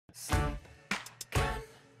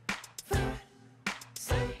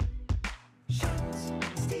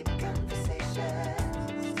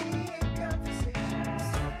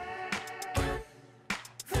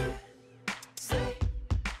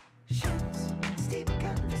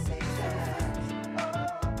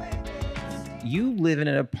You live in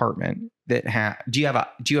an apartment that do you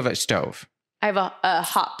have a stove? I have a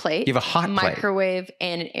hot plate. You have a hot plate, microwave,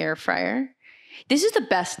 and an air fryer. This is the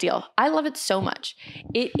best deal. I love it so much.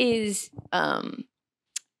 It is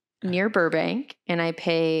near Burbank, and I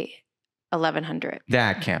pay $1,100.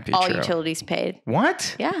 That can't be All true. All utilities paid.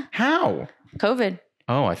 What? Yeah. How? COVID.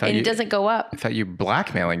 Oh, I thought and it doesn't go up. I thought you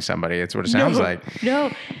blackmailing somebody. That's what it sounds like.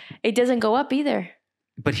 No, it doesn't go up either.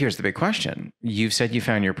 But here's the big question. You've said you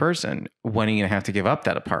found your person. When are you going to have to give up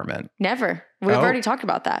that apartment? Never. We've already talked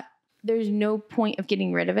about that. There's no point of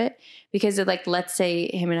getting rid of it because of, like, let's say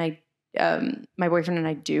him and I, my boyfriend and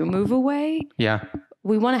I do move away. Yeah.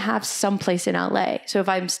 We want to have some place in LA. So if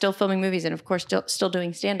I'm still filming movies and of course still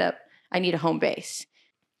doing stand-up, I need a home base.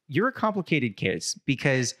 You're a complicated case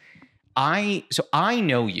because I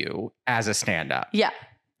know you as a stand-up. Yeah.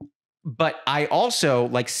 But I also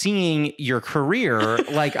like seeing your career.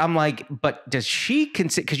 Like, I'm like, but does she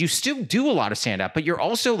consider, because you still do a lot of stand up, but you're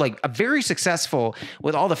also like a very successful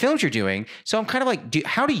with all the films you're doing. So I'm kind of like,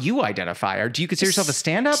 how do you identify? Or do you consider yourself a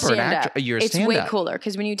stand up or an actor? You're a stand up. It's way cooler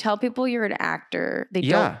because when you tell people you're an actor,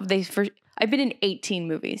 I've been in 18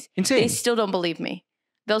 movies. Insane. They still don't believe me.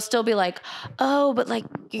 They'll still be like, oh, but like,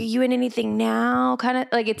 are you in anything now? Kind of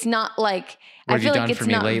like, it's not like, what have you done for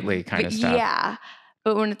me lately kind of stuff. Yeah.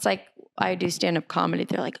 But when it's like, I do stand-up comedy,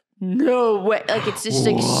 they're like, no way. Like, it's just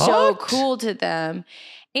like so cool to them.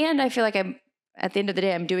 And I feel like at the end of the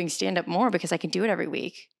day, I'm doing stand-up more because I can do it every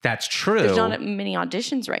week. That's true. There's not many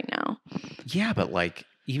auditions right now. Yeah, but like,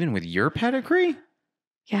 even with your pedigree?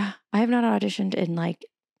 Yeah. I have not auditioned in like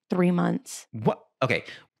 3 months. What? Okay.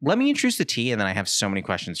 Let me introduce the tea, and then I have so many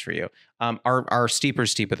questions for you. Our steepers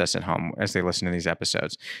steep with us at home as they listen to these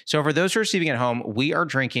episodes. So for those who are steeping at home, we are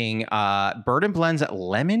drinking Bird & Blend's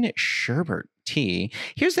lemon sherbet tea.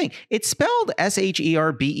 Here's the thing. It's spelled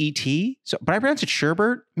Sherbet. So, but I pronounce it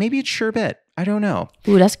sherbet. Maybe it's sherbet. I don't know.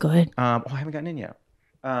 Ooh, that's good. I haven't gotten in yet.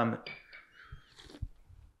 That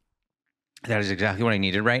is exactly what I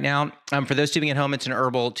needed right now. For those steeping at home, it's an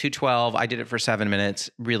Herbal 212. I did it for 7 minutes.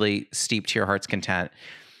 Really steep to your heart's content.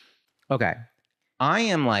 Okay. I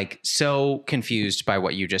am like so confused by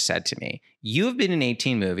what you just said to me. You've been in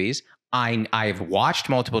 18 movies. I've watched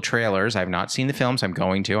multiple trailers. I've not seen the films. I'm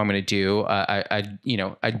going to do a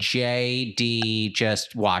JD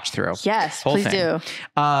just watch through. Yes, Whole please thing. do.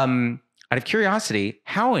 Out of curiosity,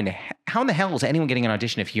 how in the hell is anyone getting an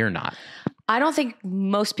audition if you're not? I don't think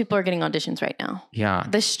most people are getting auditions right now. Yeah.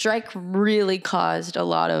 The strike really caused a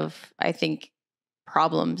lot of, I think,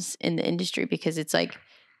 problems in the industry because it's like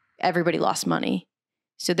everybody lost money.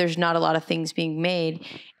 So there's not a lot of things being made.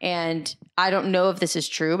 And I don't know if this is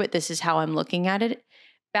true, but this is how I'm looking at it.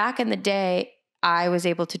 Back in the day, I was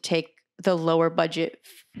able to take the lower budget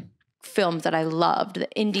films that I loved, the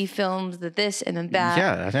indie films, the this and then that.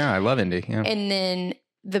 Yeah, I love indie. Yeah. And then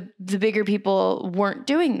the bigger people weren't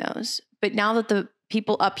doing those. But now that the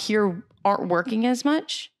people up here aren't working as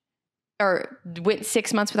much or went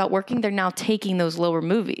 6 months without working, they're now taking those lower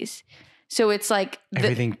movies. So it's like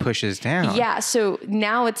everything pushes down. Yeah. So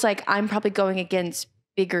now it's like I'm probably going against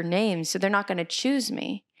bigger names. So they're not going to choose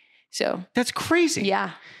me. So that's crazy.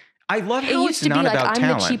 Yeah. I love how it used it's to not be like about I'm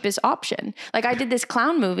talent. the cheapest option. Like I did this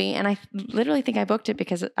clown movie and I literally think I booked it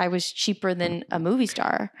because I was cheaper than a movie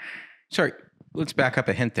star. Sorry, let's back up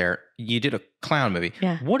a hint there. You did a clown movie.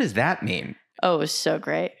 Yeah. What does that mean? Oh, it was so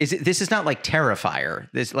great. This is not like Terrifier.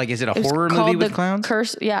 Is it a horror movie with clowns?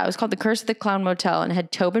 It was called The Curse of the Clown Motel and it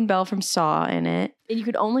had Tobin Bell from Saw in it. And you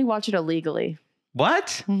could only watch it illegally.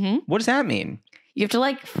 What? Mm-hmm. What does that mean? You have to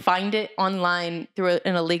like find it online through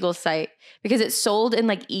an illegal site because it's sold in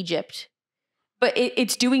like Egypt. But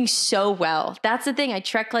it's doing so well. That's the thing. I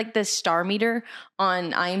checked like the star meter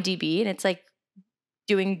on IMDb and it's like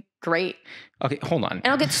doing great. Okay, hold on. And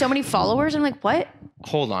I'll get so many followers. I'm like, what?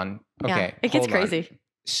 Hold on. Okay. Yeah, it gets crazy.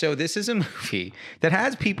 So this is a movie that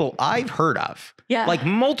has people I've heard of. Yeah. Like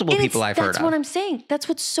multiple people I've heard of. That's what I'm saying. That's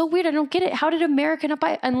what's so weird. I don't get it. How did America not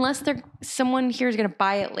buy it? Unless someone here is going to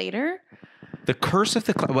buy it later. The Curse of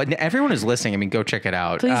the Clown. Everyone is listening. I mean, go check it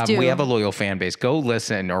out. Please do. We have a loyal fan base. Go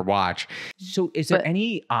listen or watch. So is there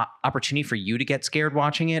any opportunity for you to get scared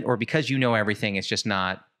watching it? Or because you know everything, it's just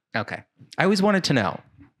not? Okay. I always wanted to know.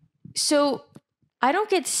 So I don't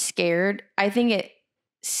get scared. I think it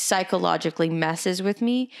psychologically messes with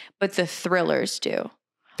me, but the thrillers do.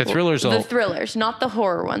 The thrillers, The thrillers, not the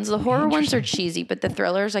horror ones. The horror ones are cheesy, but the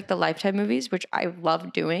thrillers, like the Lifetime movies, which I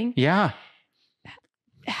love doing. Yeah.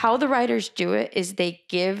 How the writers do it is they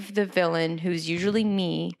give the villain, who's usually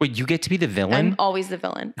me. Wait, you get to be the villain? I'm always the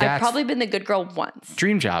villain. I've probably been the good girl once.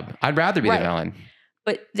 Dream job. I'd rather be the villain.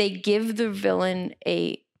 But they give the villain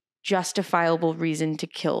a justifiable reason to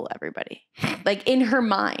kill everybody, like in her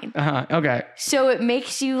mind. Okay. So it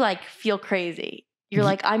makes you like feel crazy. You're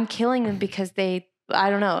like, I'm killing them because I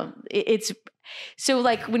don't know. It's so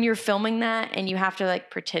like when you're filming that and you have to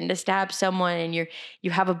like pretend to stab someone and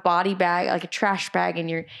you have a body bag, like a trash bag, and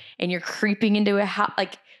you're creeping into a house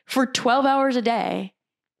like for 12 hours a day.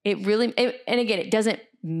 And again, it doesn't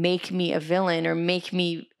make me a villain or make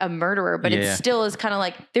me a murderer, but it still is kind of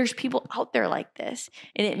like there's people out there like this,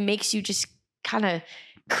 and it makes you just kind of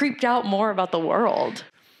creeped out more about the world.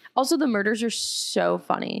 Also, the murders are so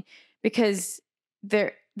funny because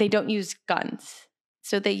they don't use guns.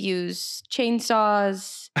 So they use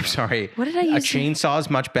chainsaws. I'm sorry. What did I use? A chainsaw is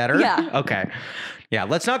much better? Yeah. Okay. Yeah,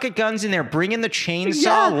 let's not get guns in there. Bring in the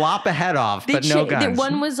chainsaw, lop a head off, but no guns.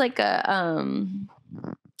 One was like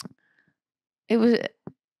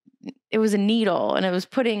it was a needle, and it was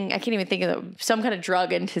putting, I can't even think of it, some kind of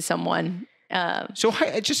drug into someone. So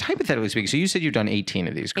just hypothetically speaking, so you said you've done 18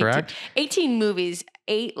 of these, correct? 18 movies,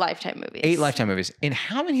 8 Lifetime movies. 8 Lifetime movies. And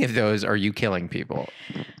how many of those are you killing people?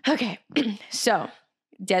 Okay. So,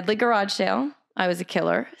 Deadly Garage Sale, I was a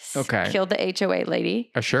killer. Okay. Killed the HOA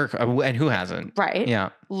lady. Sure. And who hasn't? Right. Yeah.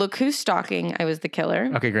 Look Who's Stalking, I was the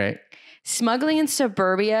killer. Okay, great. Smuggling in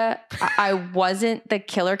Suburbia, I wasn't the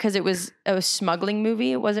killer because it was a smuggling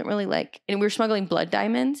movie. It wasn't really like, and we were smuggling blood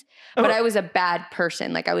diamonds, but I was a bad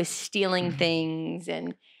person. Like I was stealing things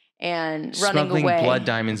and running Smuggling away. blood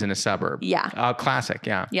diamonds in a suburb. Yeah. Classic.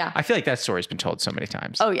 Yeah. Yeah. I feel like that story's been told so many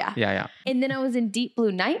times. Oh yeah. Yeah. And then I was in Deep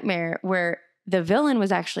Blue Nightmare where the villain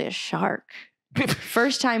was actually a shark.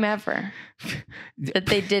 First time ever that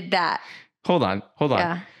they did that. Hold on.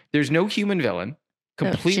 Yeah. There's no human villain.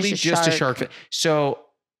 Completely just a shark. So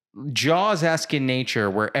Jaws-esque in nature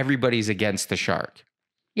where everybody's against the shark.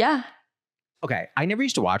 Yeah. Okay. I never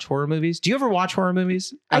used to watch horror movies. Do you ever watch horror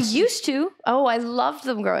movies? I used to. Oh, I loved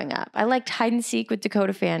them growing up. I liked Hide and Seek with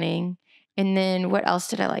Dakota Fanning. And then what else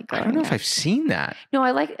did I like growing up? I don't know if I've seen that. No,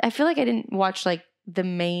 I feel like I didn't watch like the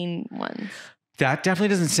main ones. That definitely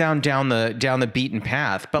doesn't sound down the beaten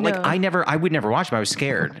path. But like I would never watch them. I was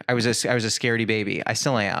scared. I was a scaredy baby. I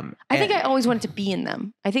still am. I think I always wanted to be in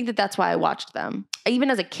them. I think that's why I watched them. Even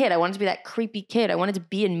as a kid, I wanted to be that creepy kid. I wanted to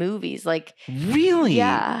be in movies. Like really?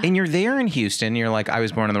 Yeah. And you're there in Houston. You're like, I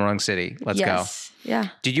was born in the wrong city. Let's go. Yeah.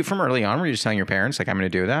 Did you from early on were you just telling your parents like I'm going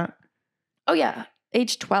to do that? Oh yeah.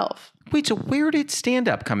 Age 12. Wait, so where did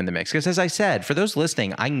stand-up come in the mix? Because as I said, for those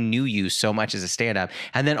listening, I knew you so much as a stand-up.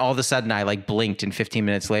 And then all of a sudden I like blinked and 15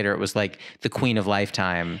 minutes later, it was like the queen of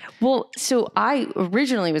Lifetime. Well, so I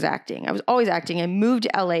originally was acting. I was always acting. I moved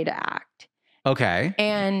to LA to act. Okay.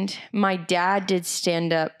 And my dad did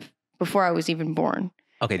stand-up before I was even born.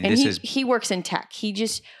 Okay, and he works in tech. He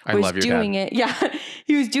just was doing it. Yeah.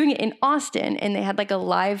 He was doing it in Austin, and they had like a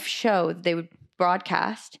live show that they would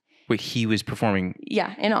broadcast. Wait, he was performing?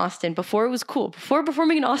 Yeah, in Austin before it was cool. Before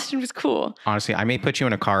performing in Austin was cool. Honestly, I may put you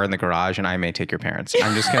in a car in the garage and I may take your parents.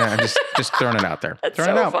 I'm just throwing it out there. That's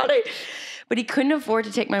so funny. But he couldn't afford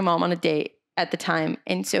to take my mom on a date at the time.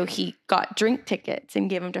 And so he got drink tickets and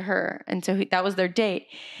gave them to her. And so that was their date.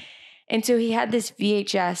 And so he had this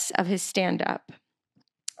VHS of his stand-up.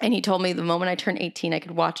 And he told me the moment I turned 18, I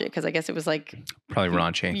could watch it because I guess it was like... Probably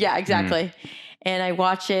raunchy. Yeah, exactly. And I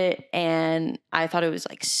watch it and I thought it was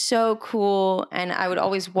like so cool. And I would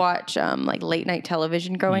always watch like late night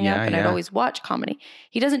television growing up, and I'd always watch comedy.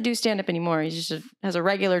 He doesn't do stand-up anymore. He just has a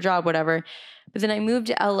regular job, whatever. But then I moved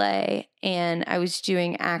to LA and I was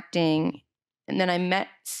doing acting. And then I met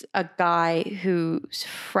a guy whose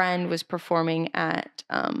friend was performing at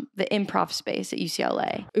the improv space at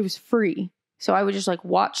UCLA. It was free. So I would just like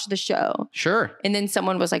watch the show. Sure. And then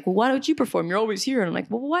someone was like, well, why don't you perform? You're always here. And I'm like,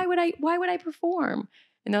 well, why would I perform?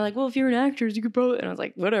 And they're like, well, if you're an actor, you could probably, and I was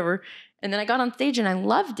like, whatever. And then I got on stage and I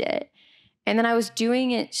loved it. And then I was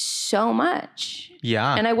doing it so much.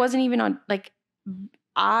 Yeah. And I wasn't even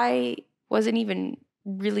I wasn't even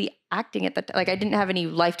really acting at that. Like I didn't have any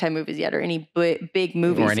Lifetime movies yet or any big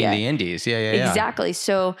movies or any of the indies. Yeah. Exactly.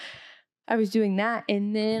 So I was doing that.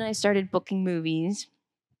 And then I started booking movies.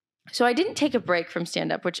 So I didn't take a break from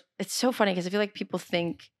stand-up, which it's so funny because I feel like people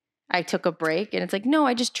think I took a break, and it's like, no,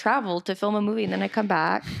 I just traveled to film a movie and then I come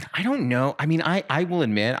back. I don't know. I mean, I will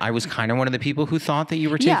admit I was kind of one of the people who thought that you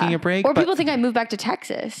were taking a break. Or people think I moved back to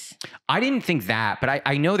Texas. I didn't think that, but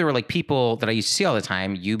I know there were like people that I used to see all the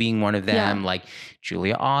time, you being one of them, like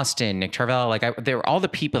Julia Austin, Nick Tarvell, like there were all the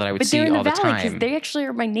people that I would see all the time. Because they actually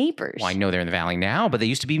are my neighbors. Well, I know they're in the Valley now, but they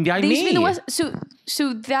used to be by They me. used to be in the West.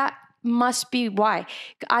 So that must be why.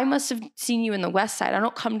 I must have seen you in the West Side. I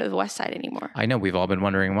don't come to the West Side anymore. I know. We've all been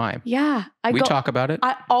wondering why. Yeah. We talk about it.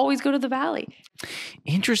 I always go to the Valley.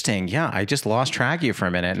 Interesting. Yeah. I just lost track of you for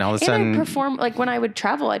a minute. And all of a sudden. I perform, like when I would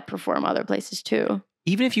travel, I'd perform other places too.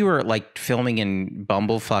 Even if you were like filming in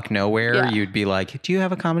bumblefuck nowhere, you'd be like, do you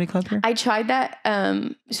have a comedy club here? I tried that.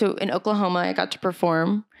 So in Oklahoma, I got to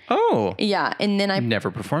perform. Oh. Yeah. And then I've never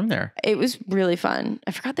performed there. It was really fun.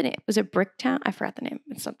 I forgot the name. Was it Bricktown? I forgot the name.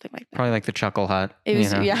 It's something like that. Probably like the Chuckle Hut. It was,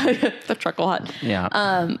 the Chuckle Hut.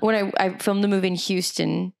 Yeah. When I filmed the movie in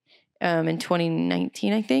Houston in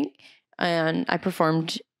 2019, I think. And I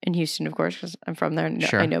performed in Houston, of course, because I'm from there. And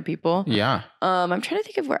I know people. Yeah. I'm trying to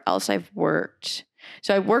think of where else I've worked.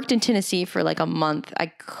 So I worked in Tennessee for like a month.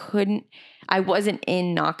 I wasn't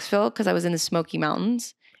in Knoxville because I was in the Smoky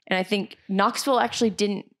Mountains. And I think Knoxville actually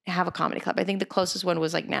didn't have a comedy club. I think the closest one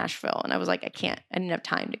was like Nashville. And I was like, I didn't have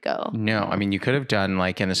time to go. No, I mean, you could have done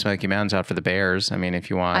like in the Smoky Mountains out for the Bears. I mean, if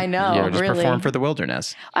you want. I know, just really. perform for the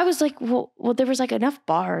wilderness. I was like, well, there was like enough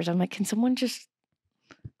bars. I'm like, can someone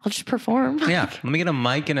I'll just perform. Yeah. Let me get a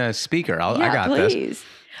mic and a speaker. I got please. this.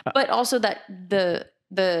 But also that the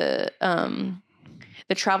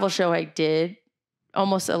travel show I did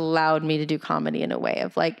almost allowed me to do comedy in a way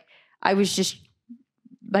of like, I was just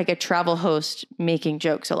like a travel host making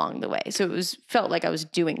jokes along the way. So it felt like I was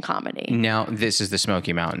doing comedy. Now, this is the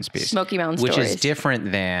Smoky Mountains piece. Smoky Mountains Which stories. is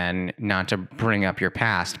different than, not to bring up your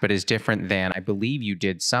past, but is different than, I believe you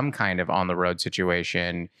did some kind of on the road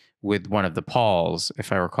situation with one of the Pauls,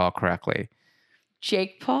 if I recall correctly.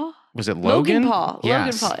 Jake Paul? Was it Logan? Paul.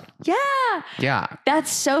 Yes. Logan Paul. Yeah. Yeah. That's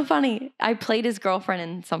so funny. I played his girlfriend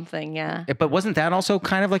in something. Yeah. But wasn't that also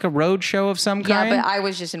kind of like a road show of some kind? Yeah, but I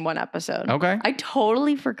was just in one episode. Okay. I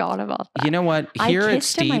totally forgot about that. You know what? Here at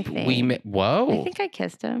Steep, Whoa. I think I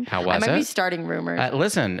kissed him. How was it? I might be starting rumors.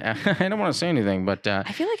 Listen, I don't want to say anything, but I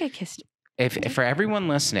feel like I kissed him. If for everyone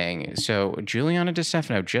listening, so Juliana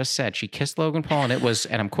DeStefano just said she kissed Logan Paul, and it was,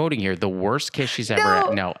 and I'm quoting here, the worst kiss she's ever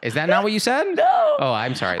had. No, is that not what you said? No. Oh,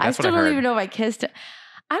 I'm sorry. That's what I still heard. don't even know if I kissed him.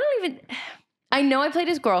 I know I played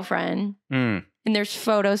his girlfriend, and there's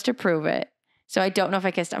photos to prove it. So I don't know if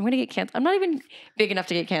I kissed him. I'm going to get canceled. I'm not even big enough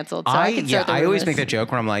to get canceled. So I always make that joke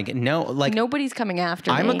where I'm like, no, like nobody's coming after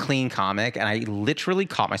me. I'm a clean comic, and I literally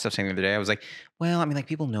caught myself saying the other day, I was like, well, I mean, like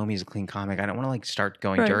people know me as a clean comic. I don't want to like start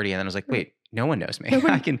going dirty. And then I was like, wait, no one knows me.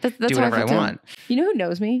 I can do whatever I want. You know who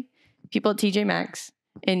knows me? People at TJ Maxx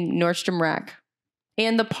and Nordstrom Rack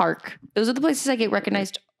and the park. Those are the places I get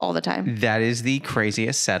recognized all the time. That is the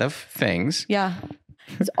craziest set of things. Yeah.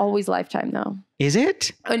 It's always Lifetime though. Is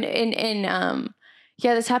it? And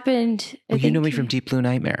yeah, this happened. Well, you know me from Deep Blue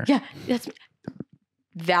Nightmare. Yeah.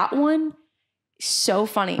 That one, so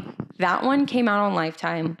funny. That one came out on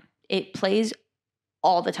Lifetime. It plays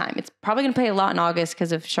all the time. It's probably going to play a lot in August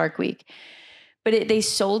because of Shark Week. But they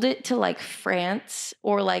sold it to like France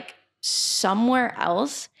or like somewhere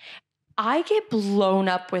else. I get blown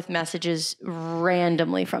up with messages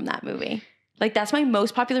randomly from that movie. Like that's my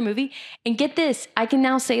most popular movie. And get this, I can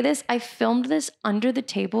now say this. I filmed this under the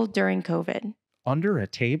table during COVID. Under a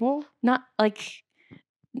table? Not like,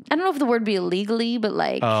 I don't know if the word be illegally, but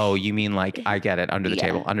like. Oh, you mean like, I get it, under the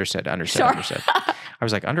table. Understood. Sorry. I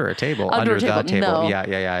was like, under a table, under the table. No.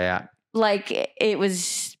 Yeah. Like it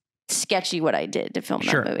was sketchy what I did to film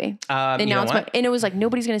that movie. And it was like,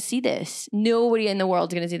 nobody's going to see this. Nobody in the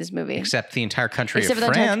world's going to see this movie. Except the entire country of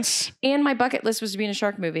France. And my bucket list was to be in a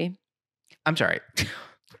shark movie. I'm sorry.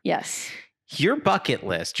 Yes. Your bucket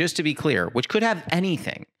list, just to be clear, which could have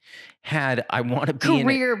anything, had I want to be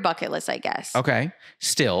career bucket list, I guess. Okay.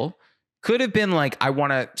 Still, could have been like, I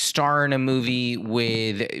want to star in a movie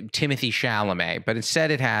with Timothy Chalamet, but instead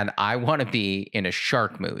it had, I want to be in a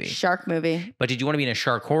shark movie. Shark movie. But did you want to be in a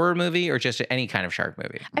shark horror movie or just any kind of shark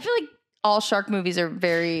movie? I feel like all shark movies are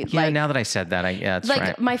very now that I said that, that's like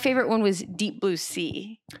right. My favorite one was Deep Blue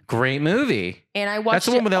Sea. Great movie. And I watched That's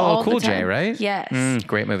the one with LL Cool J, right? Yes.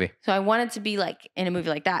 Great movie. So I wanted to be like in a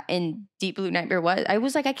movie like that. And Deep Blue Nightmare I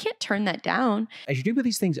was like, I can't turn that down. As you do with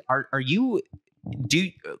these things,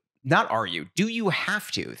 do you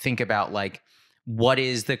have to think about like, what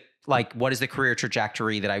is the career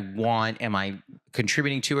trajectory that I want? Am I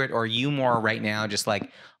contributing to it? Or are you more right now just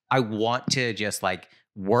like, I want to just like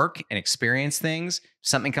work and experience things.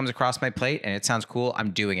 Something comes across my plate and it sounds cool,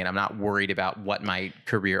 I'm doing it. I'm not worried about what my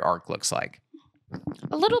career arc looks like.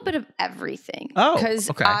 A little bit of everything. Oh, because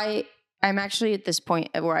okay. I'm actually at this point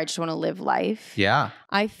where I just want to live life. Yeah.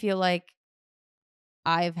 I feel like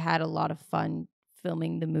I've had a lot of fun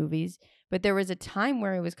filming the movies, but there was a time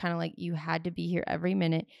where it was kind of like you had to be here every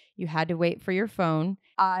minute. You had to wait for your phone.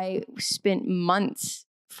 I spent months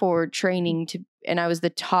for training and I was in the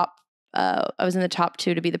top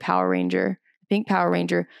 2 to be the Power Ranger, Pink Power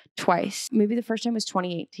Ranger twice. Maybe the first time was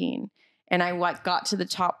 2018. And I got to the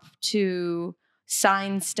top 2,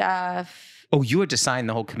 sign stuff. Oh, you had to sign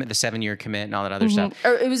the whole commit, the 7-year commit and all that other stuff.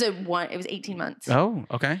 Or it was 18 months. Oh,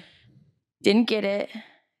 okay. Didn't get it.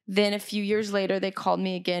 Then a few years later, they called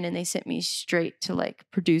me again and they sent me straight to like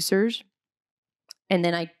producers. And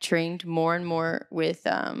then I trained more and more with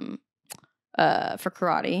for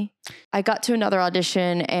karate. I got to another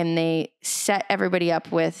audition and they set everybody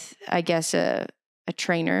up with, I guess, a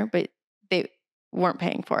trainer, but they weren't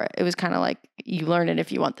paying for it. It was kind of like, you learn it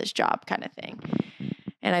if you want this job kind of thing.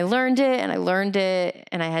 And I learned it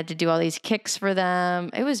and I had to do all these kicks for them.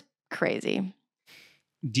 It was crazy.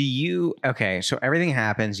 Okay, so everything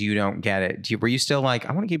happens, you don't get it. Were you still like,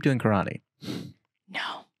 I want to keep doing karate?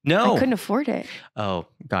 No. I couldn't afford it. Oh,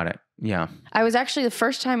 got it. Yeah. I was actually, the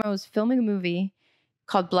first time I was filming a movie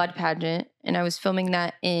called Blood Pageant, and I was filming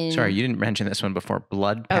that in... Sorry, you didn't mention this one before.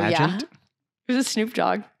 Blood Pageant? Oh, yeah. It was a Snoop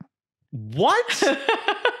Dogg. What?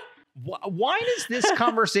 Why does this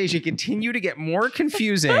conversation continue to get more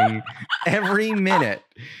confusing every minute?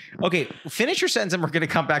 Okay, finish your sentence and we're going to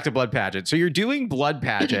come back to Blood Pageant. So you're doing Blood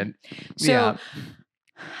Pageant. So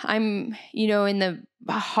I'm, in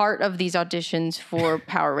the heart of these auditions for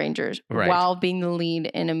Power Rangers Right. while being the lead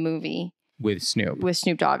in a movie. With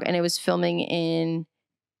Snoop Dogg. And it was filming in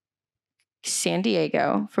San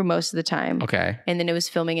Diego for most of the time. Okay. And then it was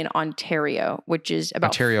filming in Ontario, which is about...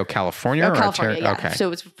 Ontario, California? Or California, yeah. Okay. So it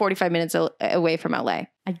was 45 minutes away from LA.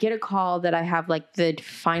 I get a call that I have like the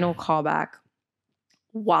final callback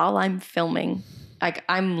while I'm filming. Like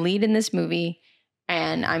I'm leading this movie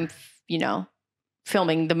and I'm,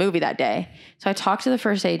 filming the movie that day. So I talked to the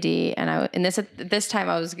first AD and this time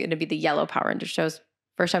I was going to be the yellow Power Ranger shows.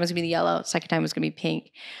 First time was going to be the yellow. Second time was going to be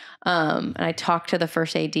pink. And I talked to the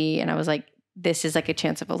first AD and I was like, this is like a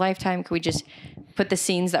chance of a lifetime. Could we just put the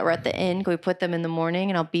scenes that were at the end? Could we put them in the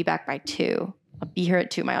morning and I'll be back by 2? I'll be here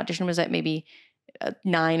at 2. My audition was at maybe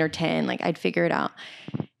 9 or 10. Like I'd figure it out.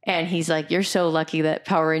 And he's like, you're so lucky that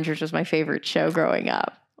Power Rangers was my favorite show growing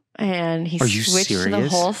up. And he switched the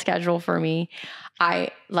whole schedule for me.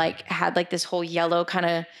 I had this whole yellow kind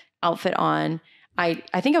of outfit on. I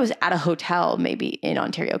think I was at a hotel maybe in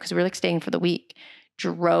Ontario because we were staying for the week.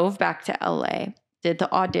 Drove back to LA, did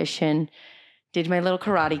the audition, did my little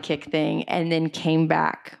karate kick thing, and then came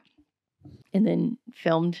back and then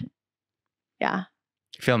filmed. Yeah.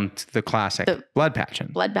 Filmed the classic Blood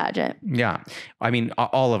Pageant. Blood Pageant. Yeah. I mean,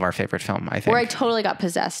 all of our favorite film, I think. Where I totally got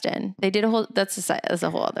possessed in. They did that's a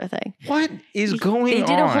whole other thing. What is going on? They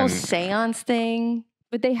did a whole seance thing,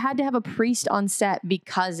 but they had to have a priest on set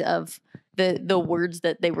because of the words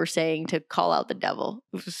that they were saying to call out the devil.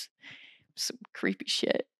 It was some creepy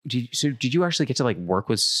shit. Did you actually get to work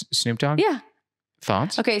with Snoop Dogg? Yeah.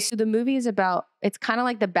 Thoughts? Okay, so the movie is it's kind of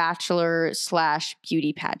like the Bachelor /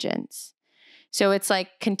 beauty pageants. So it's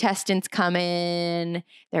like contestants come in,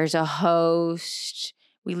 there's a host,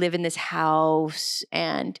 we live in this house,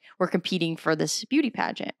 and we're competing for this beauty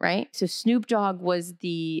pageant, right? So Snoop Dogg was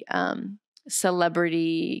the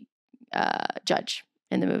celebrity judge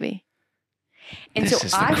in the movie. And this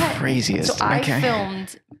is the craziest. So I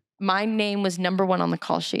filmed, my name was number 1 on the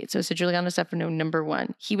call sheet. So it's Juliana DeStefano, number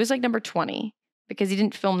 1. He was number 20 because he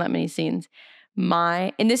didn't film that many scenes.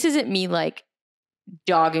 And this isn't me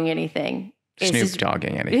dogging anything. Snoop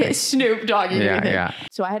dogging anything. Snoop dogging anything. Yeah.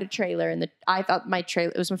 So I had a trailer and I thought my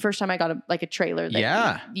trailer, it was my first time I got a trailer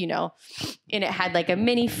that, and it had a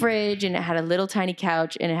mini fridge and it had a little tiny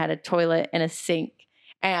couch and it had a toilet and a sink.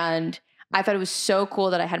 And I thought it was so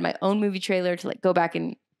cool that I had my own movie trailer to go back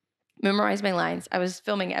and memorize my lines. I was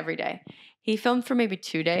filming every day. He filmed for maybe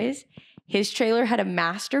 2 days. His trailer had a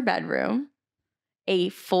master bedroom, a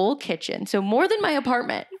full kitchen. So more than my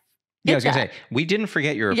apartment. Yeah, I was going to say, we didn't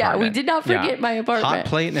forget your apartment. Yeah, we did not forget my apartment. Hot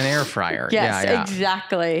plate and an air fryer. Yes, yeah.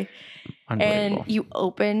 Exactly. Unbelievable. And you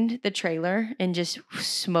opened the trailer and just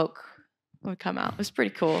smoke would come out. It was pretty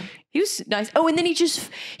cool. He was nice. Oh, and then he just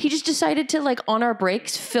decided to on our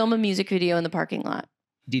breaks, film a music video in the parking lot.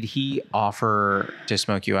 Did he offer to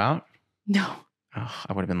smoke you out? No. Oh,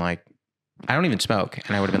 I would have been I don't even smoke.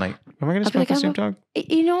 And I would have been am I going to smoke with Snoop Dogg?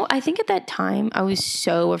 I think at that time I was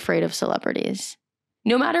so afraid of celebrities.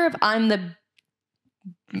 No matter if I'm the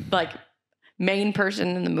like main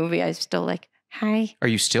person in the movie, I still like, hi. Are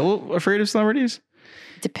you still afraid of celebrities?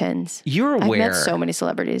 Depends. You're aware. I've met so many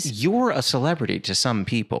celebrities. You're a celebrity to some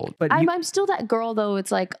people, but I'm still that girl though.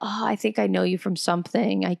 It's like, oh, I think I know you from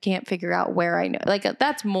something. I can't figure out where I know. Like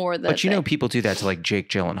that's more the. But you know, people do that to like Jake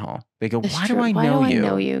Gyllenhaal. They go, That's "Why true. do I Why know do you? I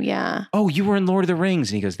know you? Yeah. Oh, you were in Lord of the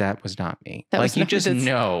Rings," and he goes, "That was not me." That Like was you not- just that's-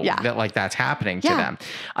 know yeah. that like that's happening to Yeah. them.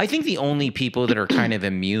 I think the only people that are kind of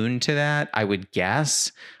immune to that, I would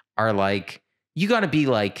guess, are like you got to be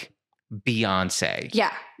like Beyonce.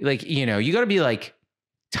 Yeah. Like you know, you got to be like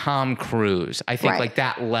Tom Cruise. I think Right. like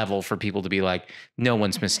that level for people to be like, no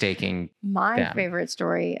one's mistaking. My them. favorite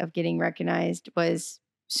story of getting recognized was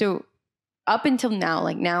so up until now,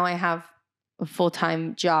 like now I have a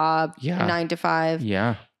full-time job, Yeah. 9 to 5,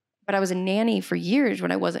 Yeah. but I was a nanny for years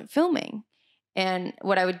when I wasn't filming. And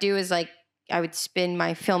what I would do is like, I would spend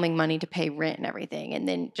my filming money to pay rent and everything. And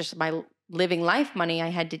then just my living life money, I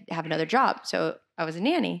had to have another job. So I was a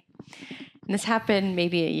nanny. And this happened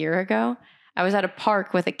maybe a year ago. I was at a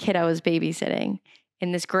park with a kid I was babysitting.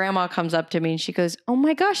 And this grandma comes up to me and she goes, "Oh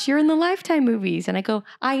my gosh, you're in the Lifetime movies." And I go,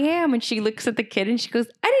 "I am." And she looks at the kid and she goes,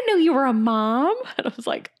 "I didn't know you were a mom." And I was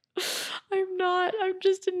like, "I'm not. I'm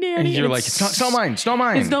just a nanny." And you're And like, it's not mine. It's not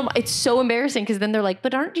mine. It's so embarrassing because then they're like,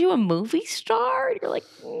 "But aren't you a movie star?" And you're like,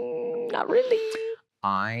 "Not really."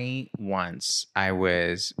 I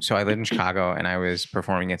lived in Chicago and I was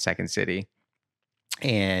performing at Second City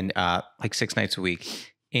and like 6 nights a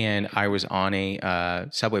week. And I was on a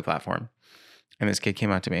subway platform and this kid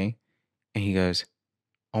came out to me and he goes,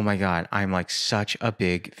 "Oh my God, I'm like such a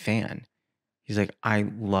big fan." He's like, "I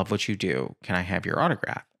love what you do. Can I have your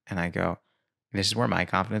autograph?" And I go, and this is where my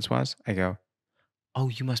confidence was. I go, "Oh,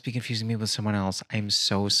 you must be confusing me with someone else. I'm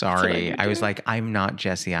so sorry." I was like, "I'm not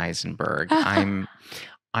Jesse Eisenberg. I'm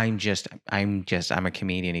a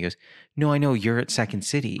comedian." He goes, "No, I know you're at Second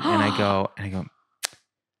City." And I go,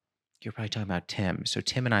 "You're probably talking about Tim." So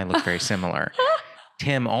Tim and I look very similar.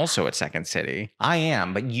 Tim also at Second City. I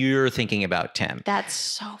am, but you're thinking about Tim. That's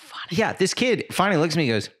so funny. Yeah, this kid finally looks at me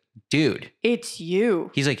and goes, "Dude." It's you.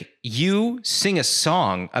 He's like, "You sing a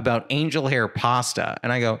song about angel hair pasta."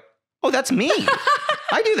 And I go, "Oh, that's me.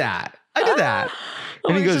 I do that. And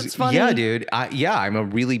he gosh, goes, that's funny. "Yeah, dude. I'm a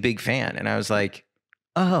really big fan." And I was like,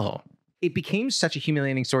 oh. It became such a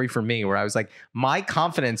humiliating story for me where I was like, my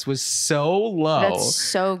confidence was so low. That's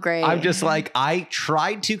so great. I'm just like, I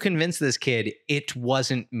tried to convince this kid it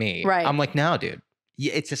wasn't me. Right. I'm like, no, dude.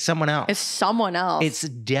 It's someone else. It's someone else. It's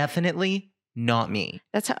definitely not me.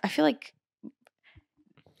 That's how I feel like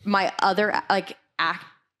my other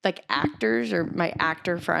actors or my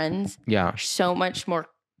actor friends Yeah. are so much more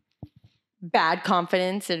bad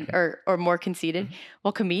confidence or more conceited.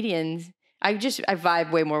 Well, comedians, I vibe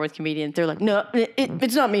way more with comedians. They're like, "No,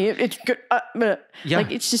 it's not me. It's good." Yeah. Like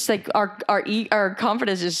it's just like our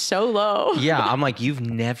confidence is so low. Yeah. I'm like, you've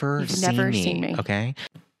never seen me. Okay.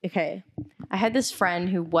 Okay. I had this friend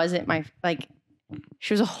who wasn't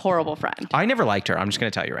she was a horrible friend. I never liked her. I'm just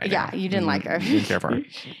going to tell you right now. Yeah, you didn't like her. Didn't care for her.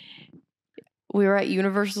 We were at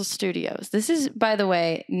Universal Studios. This is, by the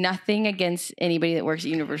way, nothing against anybody that works at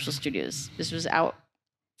Universal Studios. This was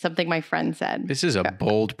something my friend said. This is a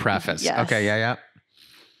bold preface. Yes. Okay. Yeah.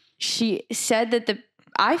 She said that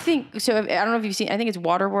I don't know if you've seen, I think it's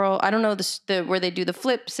Waterworld. I don't know where they do the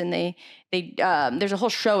flips and they there's a whole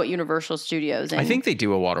show at Universal Studios. And I think they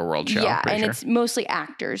do a Waterworld show. Yeah. And it's mostly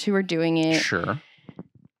actors who are doing it. Sure.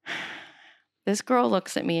 This girl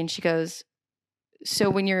looks at me and she goes, "So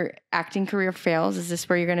when your acting career fails, is this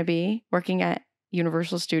where you're going to be, working at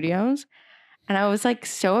Universal Studios?" And I was like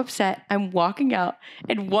so upset. I'm walking out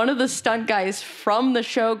and one of the stunt guys from the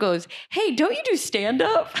show goes, "Hey, don't you do stand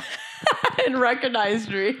up?" and recognized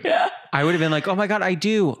me. I would have been like, "Oh my God, I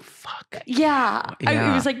do." Fuck. Yeah.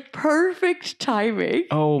 Yeah. It was like perfect timing.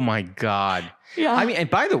 Oh my God. Yeah. I mean, and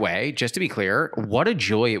by the way, just to be clear, what a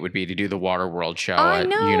joy it would be to do the Waterworld show I at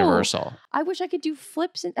know. Universal. I wish I could do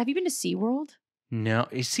flips. Have you been to SeaWorld? No,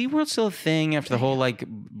 is SeaWorld still a thing after the whole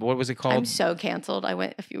what was it called? I'm so canceled. I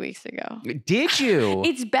went a few weeks ago. Did you?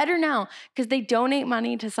 It's better now because they donate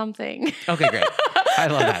money to something. Okay, great. I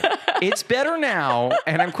love that. It's better now,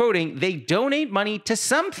 and I'm quoting, "They donate money to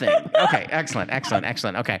something." Okay, excellent.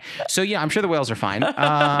 Okay, so yeah, I'm sure the whales are fine.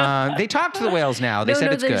 They talk to the whales now. They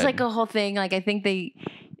said it's there's good. like a whole thing. Like I think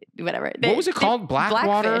whatever. What was it called?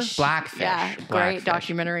 Blackwater? Blackfish. Yeah, Blackfish. great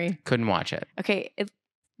documentary. Couldn't watch it. Okay,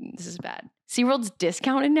 this is bad. SeaWorld's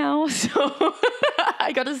discounted now, so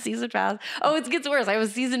I got a season pass. Oh, it gets worse. I have a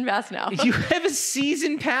season pass now. You have a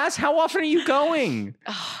season pass? How often are you going?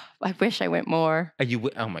 I wish I went more.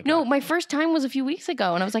 Oh my God. No, my first time was a few weeks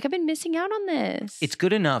ago, and I was like, I've been missing out on this. It's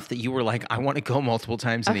good enough that you were like, I want to go multiple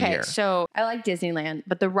times in a year. So I like Disneyland,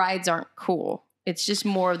 but the rides aren't cool. It's just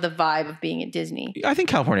more of the vibe of being at Disney. I think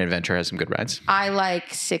California Adventure has some good rides. I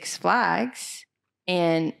like Six Flags,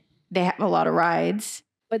 and they have a lot of rides.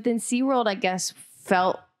 But then SeaWorld, I guess,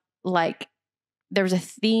 felt like there was a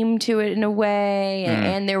theme to it in a way,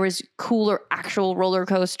 and there was cooler actual roller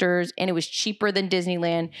coasters, and it was cheaper than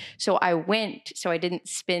Disneyland. So I went, so I didn't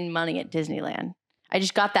spend money at Disneyland. I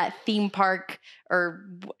just got that theme park or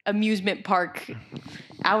amusement park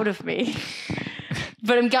out of me.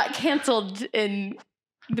 But it got canceled in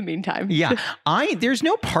the meantime. Yeah. There's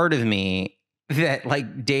no part of me that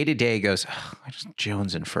like day to day goes, oh, I just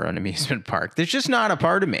jonesing for an amusement park. There's just not a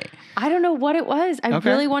part of me. I don't know what it was. I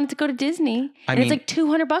really wanted to go to Disney. It's like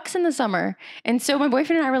 $200 in the summer. And so my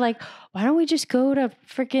boyfriend and I were like, why don't we just go to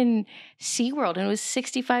freaking SeaWorld? And it was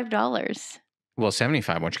 $65. Well,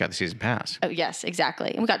 75 once you got the season pass. Oh, yes, exactly.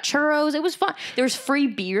 And we got churros. It was fun. There was free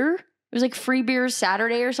beer. It was like free beer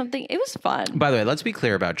Saturday or something. It was fun. By the way, let's be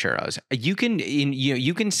clear about churros. You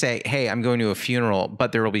can say, hey, I'm going to a funeral,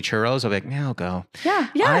 but there will be churros. I'll be like, yeah, I'll go. Yeah.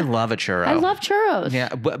 I love a churro. I love churros.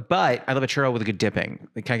 Yeah, but I love a churro with a good dipping.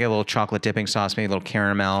 Can I get a little chocolate dipping sauce, maybe a little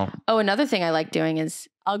caramel? Oh, another thing I like doing is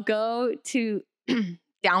I'll go to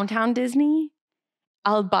downtown Disney.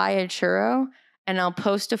 I'll buy a churro and I'll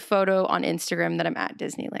post a photo on Instagram that I'm at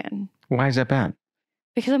Disneyland. Why is that bad?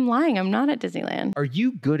 Because I'm lying. I'm not at Disneyland. Are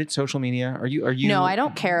you good at social media? Are you? No, I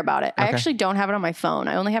don't care about it. Okay. I actually don't have it on my phone.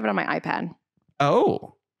 I only have it on my iPad.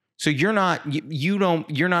 Oh, so you're not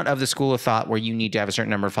you're not of the school of thought where you need to have a certain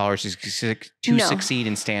number of followers to succeed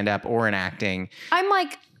in stand up or in acting. I'm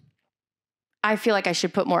like, I feel like I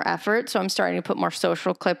should put more effort, so I'm starting to put more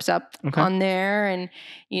social clips up on there, and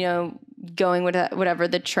going with whatever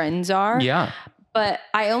the trends are. Yeah. But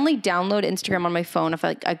I only download Instagram on my phone if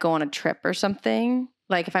I go on a trip or something.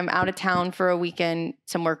 Like if I'm out of town for a weekend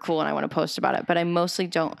somewhere cool and I want to post about it, but I mostly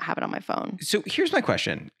don't have it on my phone. So here's my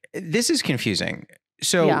question. This is confusing.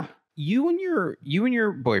 So you and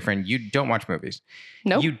your boyfriend, you don't watch movies.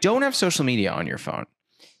 Nope. You don't have social media on your phone.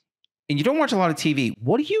 And you don't watch a lot of TV.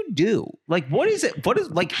 What do you do? Like, what is it? What is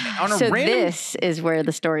like on a so random? This is where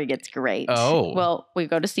the story gets great. Oh. Well, we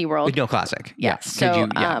go to SeaWorld. No, classic. Yeah.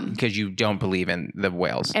 Because you don't believe in the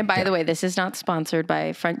whales. And by the way, this is not sponsored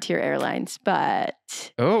by Frontier Airlines, but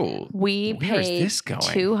we paid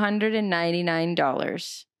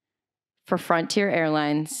 $299 for Frontier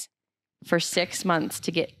Airlines for 6 months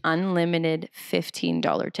to get unlimited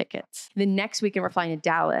 $15 tickets. The next weekend, we're flying to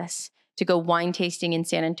Dallas to go wine tasting in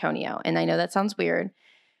San Antonio. And I know that sounds weird.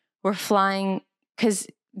 We're flying because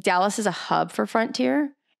Dallas is a hub for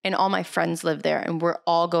Frontier and all my friends live there and we're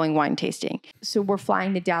all going wine tasting. So we're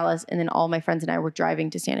flying to Dallas and then all my friends and I were driving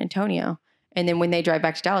to San Antonio. And then when they drive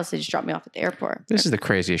back to Dallas, they just drop me off at the airport. This is the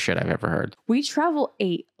craziest shit I've ever heard. We travel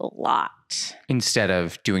a lot. Instead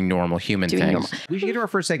of doing normal human things. We should get to our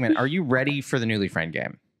first segment. Are you ready for the Newly Friend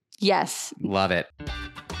game? Yes. Love it.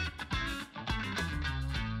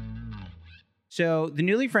 So the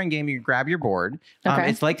Newly Friend game, you grab your board.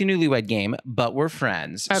 It's like the Newlywed game, but we're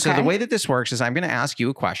friends. Okay. So the way that this works is I'm going to ask you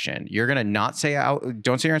a question. You're going to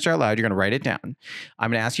don't say your answer out loud. You're going to write it down. I'm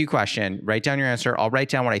going to ask you a question. Write down your answer. I'll write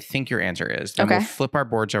down what I think your answer is. Then we'll flip our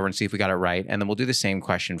boards over and see if we got it right. And then we'll do the same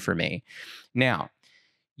question for me. Now,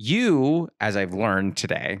 you, as I've learned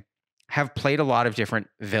today, have played a lot of different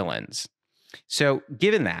villains. So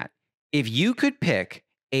given that, if you could pick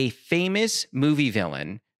a famous movie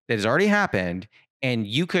villain that has already happened, and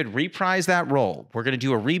you could reprise that role. We're going to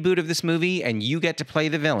do a reboot of this movie, and you get to play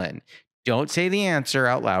the villain. Don't say the answer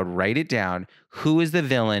out loud. Write it down. Who is the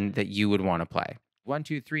villain that you would want to play? 1,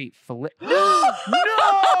 2, 3. No!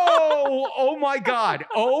 Oh my God.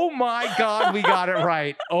 Oh my God. We got it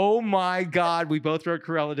right. Oh my God. We both wrote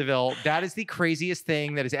Cruella DeVille. That is the craziest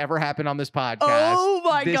thing that has ever happened on this podcast. Oh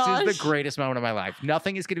my gosh. This is the greatest moment of my life.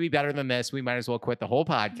 Nothing is going to be better than this. We might as well quit the whole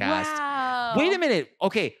podcast. Wow. Wait a minute.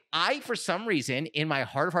 Okay. For some reason, in my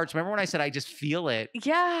heart of hearts, remember when I said I just feel it?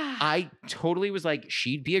 Yeah. I totally was like,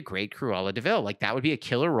 she'd be a great Cruella DeVille. Like, that would be a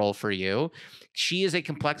killer role for you. She is a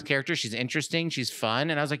complex character. She's interesting. She's fun.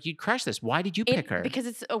 And I was like, you'd crush this. Why did you pick her? Because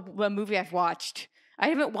it's a movie I've watched. I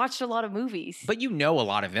haven't watched a lot of movies. But you know a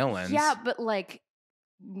lot of villains. Yeah, but like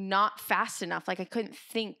not fast enough. Like I couldn't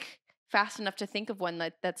think fast enough to think of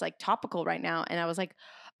one that's like topical right now. And I was like,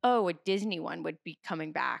 oh, a Disney one would be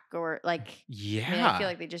coming back, or like, yeah. I mean, I feel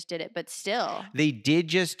like they just did it, but still. They did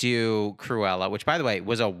just do Cruella, which by the way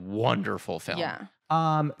was a wonderful film. Yeah.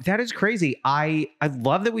 That is crazy. I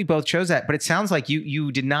love that we both chose that, but it sounds like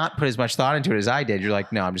you did not put as much thought into it as I did. You're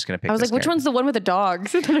like, no, I'm just going to pick I was this like, which character. one's the one with the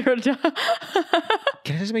dogs? And then I wrote it down.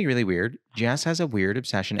 Can I tell you something really weird? Jess has a weird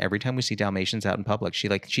obsession every time we see Dalmatians out in public. She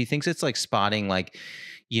thinks it's like spotting like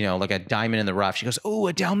a diamond in the rough. She goes, oh,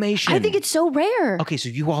 a Dalmatian. I think it's so rare. Okay, so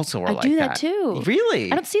you also are I like do that too.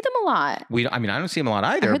 Really? I don't see them a lot. I don't see them a lot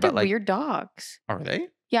I either. heard But they're like, weird dogs. are they?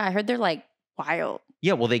 Yeah, I heard they're like wild.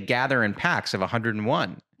 Yeah, well, they gather in packs of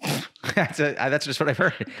 101. That's just what I've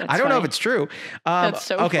heard. I don't know if funny. it's true. That's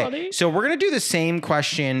so okay, funny. so we're going to do the same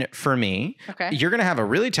question for me. Okay. You're going to have a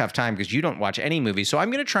really tough time because you don't watch any movies. So I'm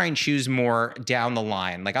going to try and choose more down the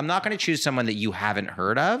line. Like I'm not going to choose someone that you haven't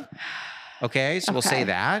heard of. Okay, so we'll say Okay.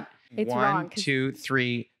 that. It's 1, wrong, 'cause- 2,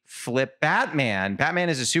 3. Flip Batman. Batman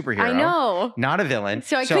is a superhero. I know. Not a villain.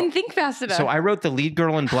 So I couldn't think fast enough. So I wrote the lead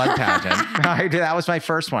girl in Blood Pageant. That was my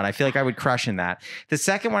first one. I feel like I would crush in that. The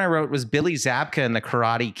second one I wrote was Billy Zabka in The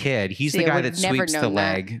Karate Kid. He's See, the I guy would that never sweeps the known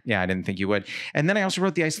that. leg. Yeah, I didn't think you would. And then I also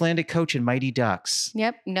wrote the Icelandic coach in Mighty Ducks.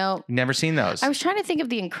 Yep. No. Never seen those. I was trying to think of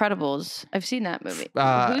The Incredibles. I've seen that movie.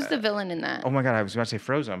 Who's the villain in that? Oh my God, I was about to say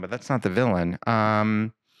Frozone, but that's not the villain.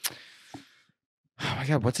 Oh my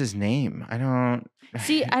God, what's his name? I don't.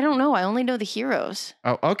 See, I don't know. I only know the heroes.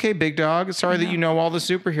 Oh, okay, big dog. Sorry that know. you know all the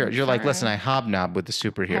superheroes. You're like, Sorry. listen, I hobnob with the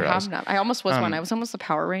superheroes. I almost was one. I was almost the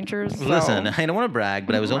Power Rangers. So. Listen, I don't want to brag,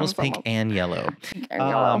 but I was I almost was pink almost- and yellow.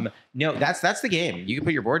 No, that's the game. You can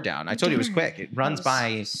put your board down. I told you it was quick. It runs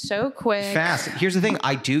by so quick. fast. Here's the thing.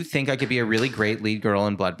 I do think I could be a really great lead girl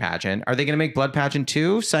in Blood Pageant. Are they going to make Blood Pageant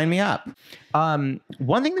 2? Sign me up. One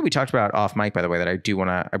thing that we talked about off mic, by the way, that I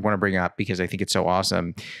want to bring up because I think it's so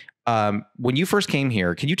awesome. When you first came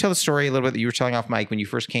here, can you tell the story a little bit that you were telling off mic when you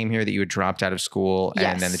first came here that you had dropped out of school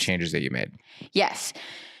and then the Yes. changes that you made? Yes.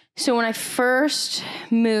 So when I first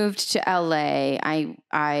moved to LA,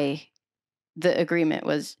 the agreement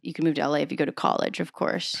was you can move to LA if you go to college, of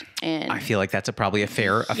course. And I feel like that's probably a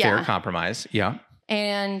fair compromise. Yeah.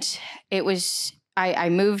 And it was I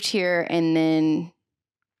moved here and then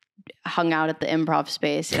hung out at the improv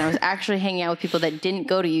space, and I was actually hanging out with people that didn't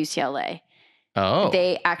go to UCLA. Oh.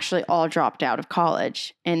 They actually all dropped out of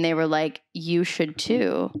college, and they were like, you should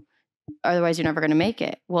too. Otherwise, you're never going to make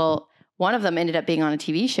it. Well, one of them ended up being on a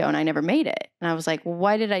TV show, and I never made it. And I was like, well,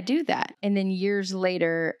 why did I do that? And then years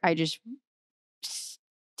later,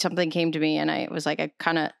 something came to me, and I was like, I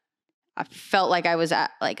felt like I was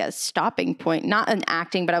at like a stopping point, not in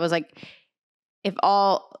acting, but I was like, if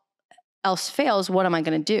all else fails, what am I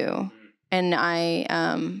going to do? And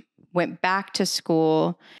I went back to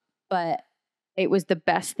school, but it was the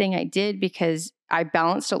best thing I did because I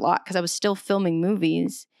balanced a lot because I was still filming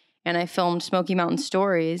movies and I filmed Smoky Mountain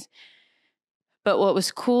Stories. But what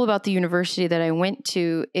was cool about the university that I went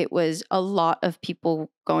to, it was a lot of people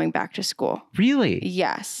going back to school. Really?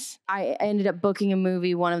 Yes. I ended up booking a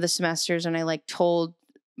movie one of the semesters, and I told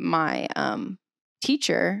my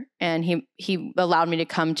teacher, and he allowed me to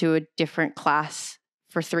come to a different class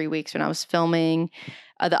for 3 weeks when I was filming.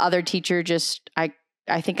 The other teacher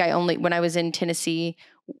I think when I was in Tennessee,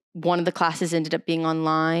 one of the classes ended up being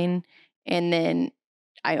online, and then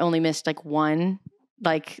I only missed one,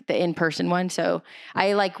 the in-person one. So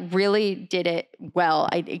I really did it well.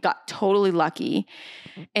 I got totally lucky.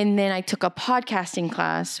 And then I took a podcasting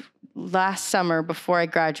class last summer before I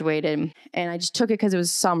graduated, and I just took it because it was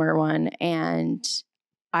a summer one, and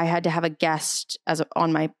I had to have a guest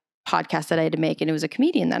on my podcast that I had to make, and it was a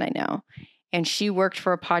comedian that I know. And she worked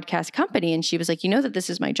for a podcast company, and she was like, you know that this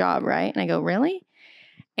is my job, right? And I go, really?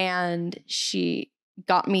 And she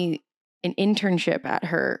got me an internship at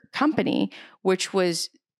her company, which was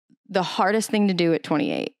the hardest thing to do at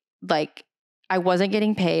 28. I wasn't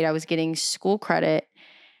getting paid. I was getting school credit,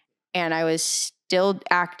 and I was still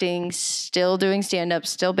acting, still doing stand-up,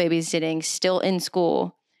 still babysitting, still in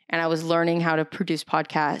school. And I was learning how to produce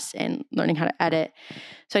podcasts and learning how to edit.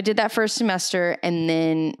 So I did that first semester, and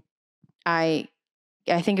then I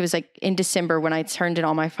think it was in December when I turned in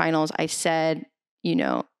all my finals, I said,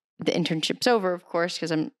 the internship's over, of course,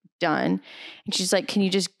 because I'm done. And she's like, can you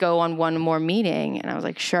just go on one more meeting? And I was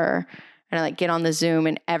like, sure. And I get on the Zoom,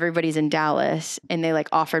 and everybody's in Dallas, and they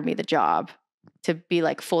offered me the job to be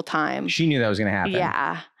full time. She knew that was going to happen.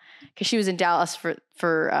 Yeah. Because she was in Dallas for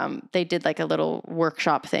they did a little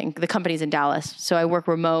workshop thing. The company's in Dallas. So I work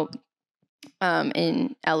remote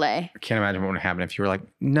in LA. I can't imagine what would happen if you were like,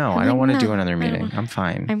 no, I don't want to do another meeting. I'm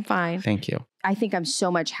fine. I'm fine. Thank you. I think I'm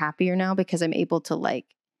so much happier now because I'm able to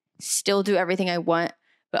still do everything I want,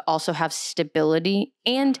 but also have stability.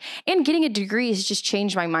 And getting a degree has just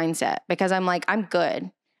changed my mindset because I'm I'm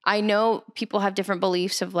good. I know people have different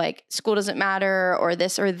beliefs of school doesn't matter or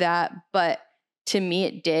this or that, but to me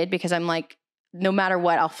it did, because I'm like, no matter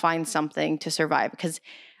what, I'll find something to survive, because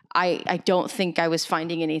I don't think I was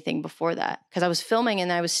finding anything before that, because I was filming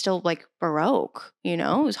and I was still like broke, you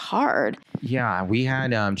know, it was hard. Yeah, we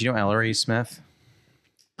had, do you know Ellery Smith?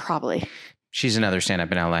 Probably. She's another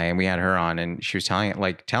stand-up in LA, and we had her on, and she was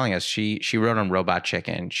telling us she wrote on Robot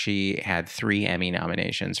Chicken. She had 3 Emmy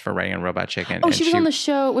nominations for writing on Robot Chicken. Oh, and she was on the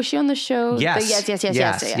show. Was she on the show? Yes.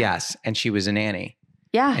 Yes. Yes. And she was a nanny.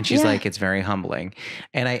 Yeah. And she's like, it's very humbling.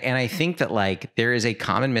 And I think that like there is a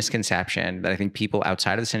common misconception that I think people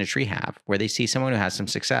outside of this industry have, where they see someone who has some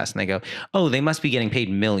success and they go, oh, they must be getting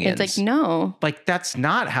paid millions. It's like, no. Like, that's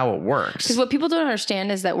not how it works. Because what people don't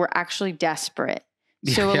understand is that we're actually desperate.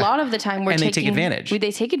 So a lot of the time they take advantage.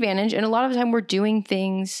 They take advantage. And a lot of the time we're doing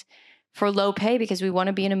things for low pay because we want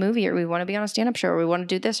to be in a movie, or we want to be on a stand-up show, or we want to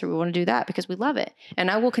do this, or we want to do that, because we love it.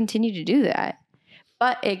 And I will continue to do that.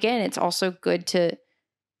 But again, it's also good to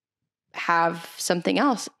have something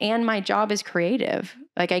else. And my job is creative.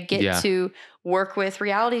 Like I get to work with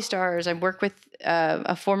reality stars. I work with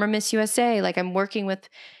a former Miss USA. Like I'm working with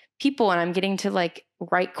people, and I'm getting to like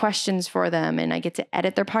write questions for them, and I get to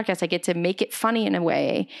edit their podcast. I get to make it funny in a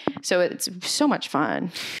way. So it's so much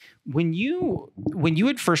fun. When you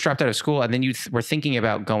had first dropped out of school and then you were thinking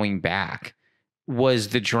about going back, was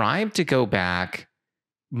the drive to go back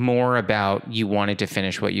more about you wanted to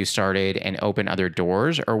finish what you started and open other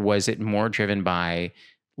doors, or was it more driven by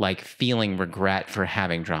like feeling regret for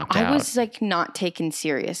having dropped out? I was like not taken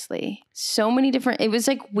seriously. So many different, it was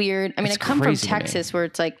like weird. I mean, I come from Texas where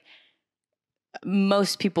it's like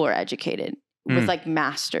most people are educated with like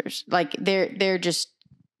masters. Like they're just,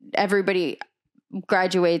 everybody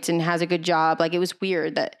graduates and has a good job. Like it was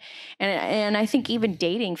weird that, and I think even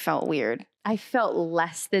dating felt weird. I felt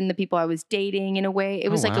less than the people I was dating in a way. It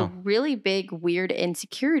was like a really big, weird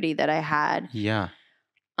insecurity that I had. Yeah.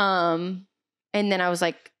 And then I was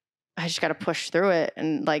like, I just got to push through it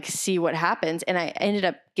and like see what happens. And I ended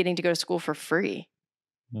up getting to go to school for free.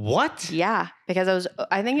 What? Yeah. Because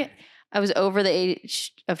I was over the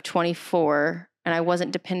age of 24 and I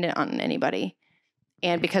wasn't dependent on anybody.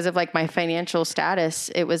 And because of like my financial status,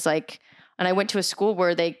 it was like, and I went to a school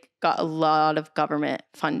where they got a lot of government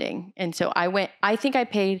funding. And so I think I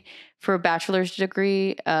paid for a bachelor's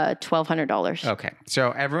degree, $1,200. Okay.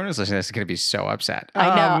 So everyone who's listening to this is going to be so upset.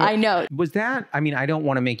 I know. Was that, I mean, I don't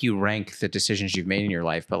want to make you rank the decisions you've made in your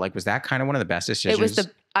life, but like, was that kind of one of the best decisions? It was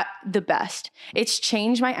the best. It's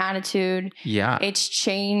changed my attitude. Yeah. It's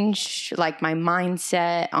changed like my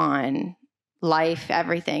mindset on life,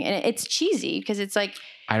 everything. And it's cheesy because it's like,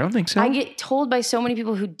 I don't think so. I get told by so many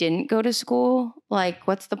people who didn't go to school, like,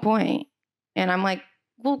 what's the point? And I'm like,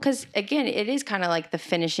 well, because again, it is kind of like the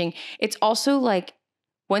finishing. It's also like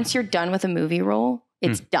once you're done with a movie role,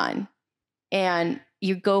 it's done. And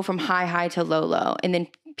you go from high to low, and then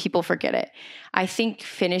people forget it. I think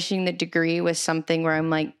finishing the degree was something where I'm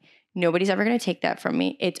like, nobody's ever going to take that from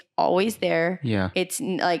me. It's always there. Yeah. It's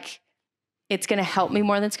like, it's going to help me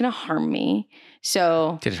more than it's going to harm me.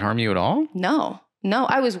 So. Did it harm you at all? No,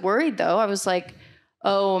 I was worried though. I was like,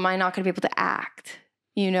 oh, am I not going to be able to act?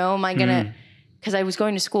 You know, am I going to, because I was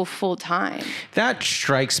going to school full time. That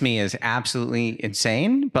strikes me as absolutely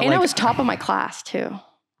insane. But and I was top of my class too.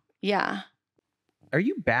 Yeah. Are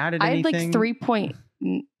you bad at anything? anything? I had like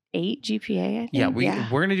 3.8 GPA, I think. Yeah,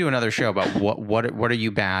 we're going to do another show about what are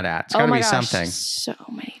you bad at? It's got to be something. So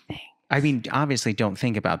many things. I mean, obviously don't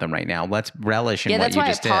think about them right now. Let's relish in what you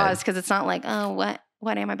just did. Yeah, that's why I paused, because it's not like, oh, what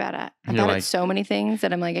am I bad at? I'm bad at so many things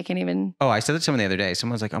that I'm like, I can't even. Oh, I said that to someone the other day.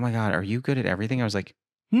 Someone was like, oh my God, are you good at everything? I was like,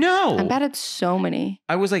 no. I'm bad at so many.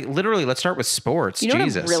 I was like, literally, let's start with sports. You know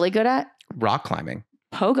what I'm really good at? Rock climbing.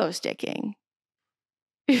 Pogo sticking.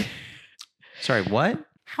 Sorry, what?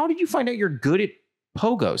 How did you find out you're good at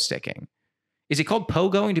pogo sticking? Is it called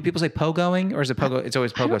pogoing? Do people say pogoing, or is it pogo? It's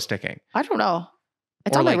always pogo sticking. I don't know.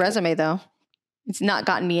 It's on my resume though. It's not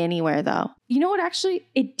gotten me anywhere though. You know what? Actually,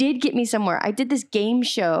 it did get me somewhere. I did this game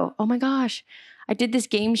show. Oh my gosh. I did this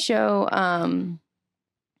game show.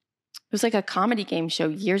 It was like a comedy game show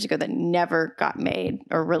years ago that never got made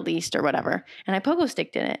or released or whatever. And I pogo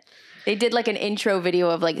sticked in it. They did like an intro video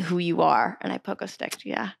of like who you are. And I pogo sticked.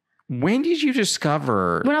 Yeah. When did you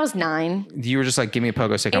discover? When I was 9. You were just like, give me a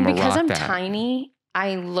pogo stick. And I'm gonna rock that. Because I'm tiny,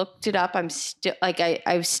 I looked it up. I'm still like,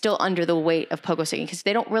 I was still under the weight of pogo sticking because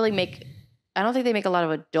they don't really make, I don't think they make a lot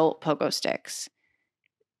of adult pogo sticks.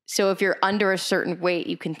 So if you're under a certain weight,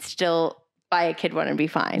 you can still buy a kid one and be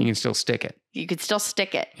fine. You can still stick it. You could still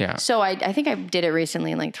stick it. Yeah. So I think I did it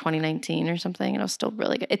recently in like 2019 or something, and it was still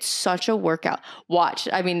really good. It's such a workout. Watch.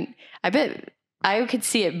 I mean, I bet I could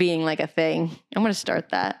see it being like a thing. I'm going to start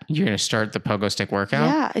that. You're going to start the pogo stick workout?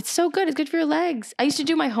 Yeah, it's so good. It's good for your legs. I used to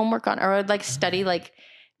do my homework on, or I'd like study like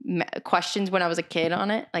questions when I was a kid on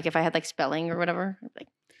it. Like if I had like spelling or whatever, like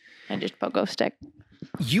I just pogo stick.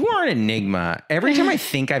 You are an enigma. Every time I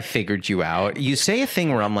think I've figured you out, you say a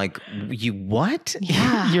thing where I'm like, you what?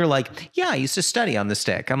 Yeah. You're like, yeah, I used to study on the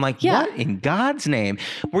stick. I'm like, Yeah. what in God's name?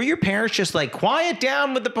 Were your parents just like, quiet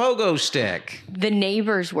down with the pogo stick? The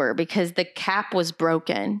neighbors were, because the cap was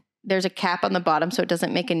broken. There's a cap on the bottom so it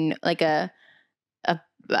doesn't make a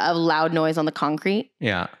loud noise on the concrete.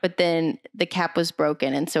 Yeah. But then the cap was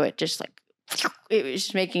broken, and so it just like, it was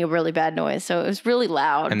just making a really bad noise. So it was really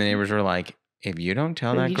loud. And the neighbors were like, if you don't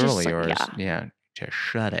tell that You girl just, of like, yours, yeah. just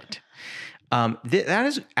shut it. That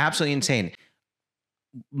is absolutely insane.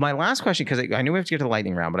 My last question, because I know we have to get to the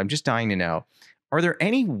lightning round, but I'm just dying to know, are there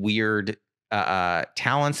any weird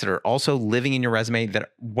talents that are also living in your resume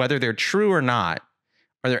that, whether they're true or not,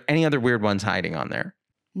 are there any other weird ones hiding on there?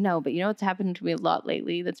 No, but you know what's happened to me a lot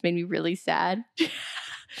lately that's made me really sad?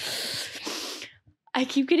 I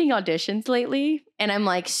keep getting auditions lately, and I'm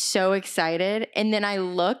like so excited. And then I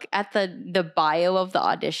look at the bio of the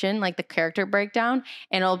audition, like the character breakdown,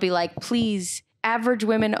 and it'll be like, please, average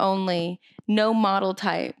women only, no model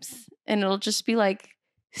types. And it'll just be like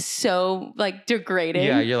so like degrading.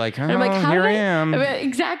 Yeah, you're like, oh, I'm like, how here did I am.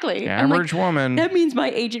 Exactly. I'm like, Average woman. that means my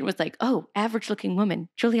agent was like, oh, average looking woman,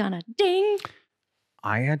 Juliana, ding.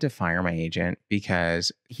 I had to fire my agent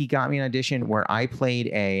because he got me an audition where I played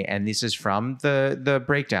and this is from the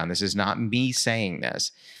breakdown. This is not me saying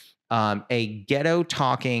this. A ghetto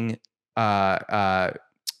talking a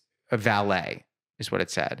valet is what it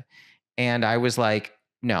said. And I was like,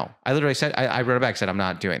 no. I literally said, I wrote it back, said, I'm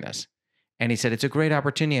not doing this. And he said, it's a great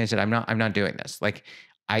opportunity. I said, I'm not doing this. Like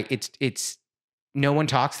it's no one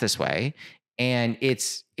talks this way, and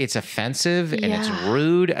it's offensive and it's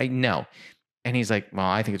rude. No. And he's like, well,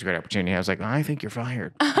 I think it's a great opportunity. I was like, well, I think you're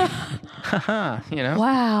fired. You know?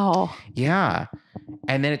 Wow. Yeah.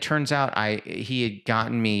 And then it turns out he had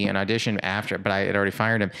gotten me an audition after, but I had already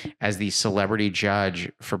fired him as the celebrity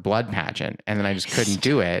judge for Blood Pageant. And then I just couldn't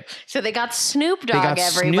do it. So they got Snoop Dogg, They got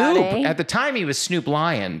everybody. Snoop. At the time, he was Snoop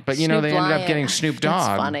Lion, but you know, Snoop they ended up Lion. getting Snoop That's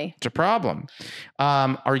Dogg. funny. It's a problem.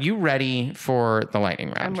 Are you ready for the lightning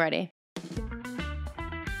round? I'm ready.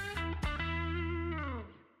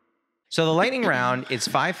 So the lightning round is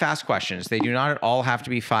 5 fast questions. They do not all have to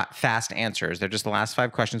be fast answers. They're just the last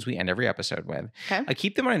 5 questions we end every episode with. Okay. I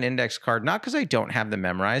keep them on an index card, not because I don't have them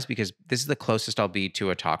memorized, because this is the closest I'll be to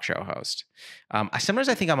a talk show host. Sometimes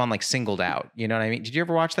I think I'm on like Singled Out. You know what I mean? Did you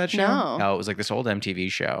ever watch that show? No. Oh, it was like this old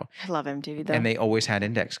MTV show. I love MTV though. And they always had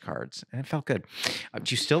index cards. And it felt good.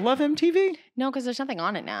 Do you still love MTV? No, because there's nothing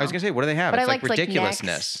on it now. I was going to say, what do they have? But It's I like liked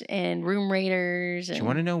ridiculousness. Like Next and Room Raiders. Do you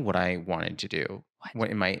want to know what I wanted to do?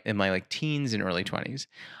 What? In my like teens and early 20s?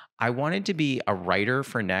 I wanted to be a writer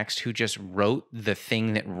for Next who just wrote the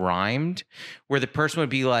thing that rhymed, where the person would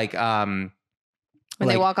be like, when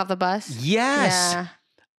they walk off the bus? Yes. Yeah.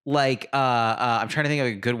 Like, I'm trying to think of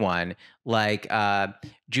a good one. Like,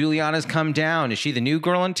 Juliana's come down. Is she the new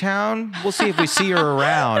girl in town? We'll see if we see her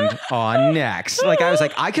around on Next. Like, I was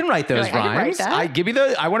like, I can write those Like, I can write rhymes. that.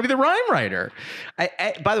 I want to be the rhyme writer.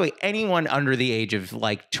 By the way, anyone under the age of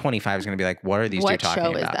like 25 is going to be like, what are these two talking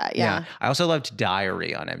about? What show is that? Yeah. I also loved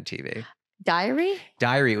Diary on MTV. Diary?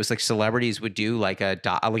 It was like celebrities would do like a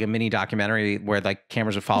mini documentary where like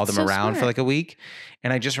cameras would follow them around for like a week.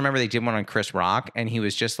 And I just remember they did one on Chris Rock, and he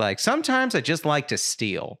was just like, sometimes I just like to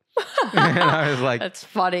steal. And I was like, that's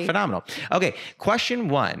funny. Phenomenal. Okay. Question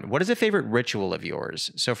 1. What is a favorite ritual of yours?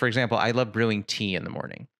 So for example, I love brewing tea in the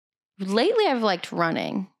morning. Lately I've liked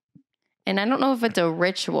running. And I don't know if it's a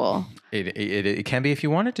ritual. It can be if you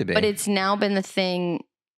want it to be. But it's now been the thing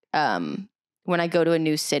when I go to a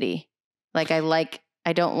new city. Like I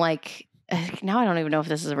don't like, now I don't even know if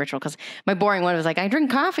this is a ritual, because my boring one was like, I drink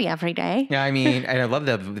coffee every day. Yeah, I mean, and I love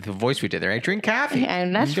the voice we did there. I drink coffee.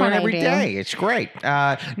 And that's doing what every I do. day. It's great.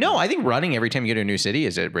 No, I think running every time you go to a new city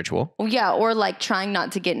is a ritual. Well, yeah, or like trying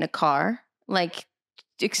not to get in a car. Like,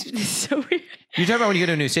 it's so weird. You're talking about when you go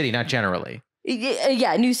to a new city, not generally.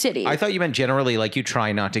 Yeah, new city. I thought you meant generally, like you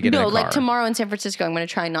try not to get in a car. No, like tomorrow in San Francisco, I'm going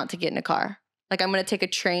to try not to get in a car. Like I'm going to take a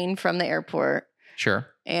train from the airport. Sure.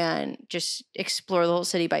 And just explore the whole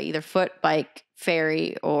city by either foot, bike,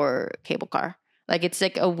 ferry, or cable car. Like it's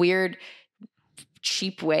like a weird,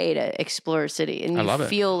 cheap way to explore a city. And you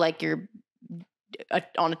feel like you're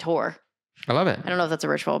on a tour. I love it. I don't know if that's a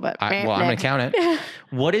ritual, but I'm going to count it.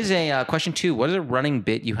 What is question 2? What is a running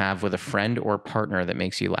bit you have with a friend or partner that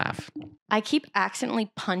makes you laugh? I keep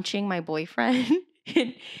accidentally punching my boyfriend.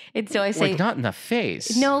 And so I say, Like not in the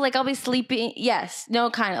face. no, like I'll be sleeping. Yes. No,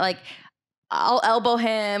 kind of like I'll elbow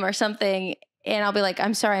him or something. And I'll be like,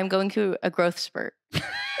 I'm sorry, I'm going through a growth spurt.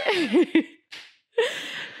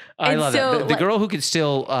 I love so, that. The girl who could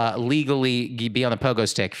still legally be on the pogo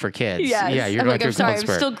stick for kids. Yes. Yeah, you're I'm going like, through I'm sorry, a growth I'm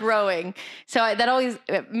spurt. still growing. So that always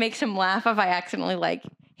makes him laugh if I accidentally like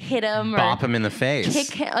hit him or Bop him in the face.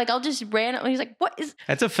 kick him. Like I'll just randomly. He's like, what is?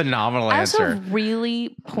 That's a phenomenal I also answer. have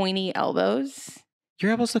really pointy elbows.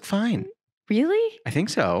 Your elbows look fine. Really? I think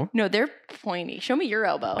so. No, they're pointy. Show me your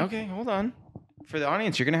elbow. Okay, hold on. For the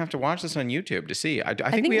audience, you're going to have to watch this on YouTube to see. I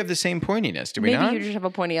think we have the same pointiness. Do we not? Maybe you just have a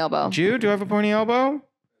pointy elbow. Jude, do I have a pointy elbow?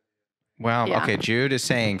 Wow. Yeah. Okay, Jude is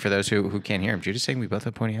saying, for those who can't hear him, Jude is saying we both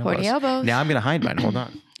have pointy elbows. Pointy elbows. Now I'm going to hide mine. Hold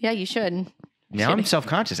on. Yeah, you should. Now I'm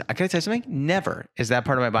self-conscious. I gotta tell you something. Never is that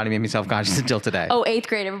part of my body made me self-conscious until today. Oh, 8th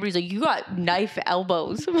grade, everybody's like, you got knife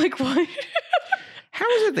elbows. I'm like, what? How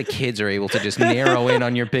is it the kids are able to just narrow in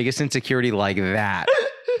on your biggest insecurity like that?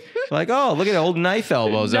 Like, oh, look at old knife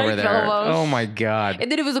elbows over Knife there. elbows. Oh my God. And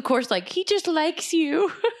then it was, of course, like, he just likes you.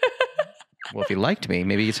 Well, if he liked me,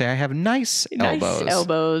 maybe you'd say I have nice elbows. Nice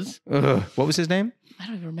elbows. Ugh. What was his name? I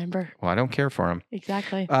don't even remember. Well, I don't care for him.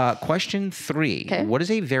 Exactly. Question 3. Okay. What is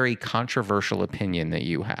a very controversial opinion that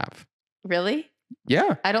you have? Really?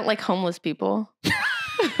 Yeah. I don't like homeless people.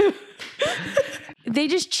 They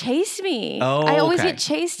just chase me. Oh, I always okay. get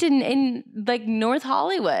chased in like North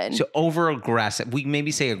Hollywood. So over aggressive. We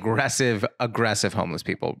maybe say aggressive homeless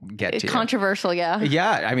people get to you. Controversial, yeah.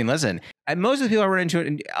 Yeah, I mean, listen. Most of the people I run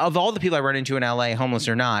into, of all the people I run into in LA, homeless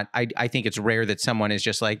or not, I think it's rare that someone is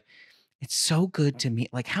just like, it's so good to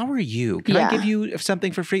meet. Like, how are you? Can I give you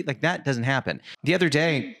something for free? Like that doesn't happen. The other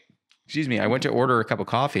day, excuse me, I went to order a cup of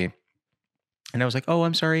coffee. And I was like, oh,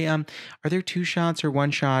 I'm sorry. Are there 2 shots or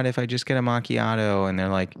 1 shot if I just get a macchiato? And they're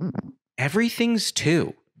like, everything's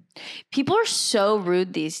 2. People are so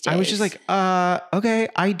rude these days. I was just like, okay,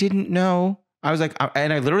 I didn't know. I was like,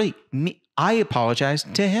 and I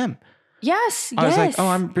apologized to him. Yes. I was like, oh,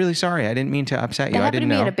 I'm really sorry. I didn't mean to upset you. That I happened didn't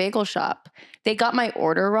to me know. at a bagel shop. They got my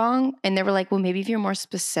order wrong and they were like, well, maybe if you're more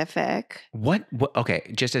specific. What?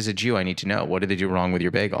 Okay, just as a Jew, I need to know. What did they do wrong with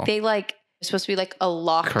your bagel? They like, it's supposed to be like a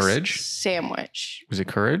lox Courage? sandwich. Was it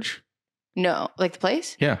Courage? No, like the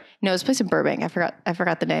place? Yeah. No, it's a place in Burbank. I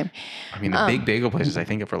forgot the name. I mean, the big bagel places, I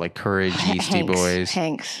think, are for like Courage, Yeasty Hanks, Boys.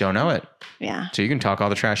 Hanks. Don't know it. Yeah. So you can talk all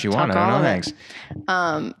the trash you Talk want. I don't all know of it.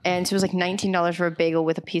 Hanks. And so it was like $19 for a bagel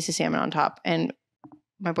with a piece of salmon on top. And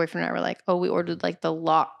my boyfriend and I were like, oh, we ordered like the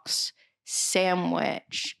lox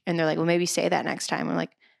sandwich. And they're like, well, maybe say that next time. I'm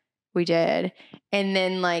like, we did. And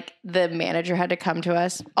then like the manager had to come to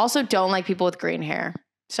us. Also, don't like people with green hair.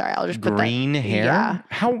 Sorry, I'll just put Green that. hair? Yeah.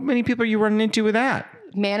 How many people are you running into with that?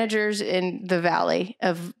 Managers in the valley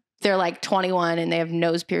they're like 21 and they have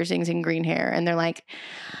nose piercings and green hair. And they're like,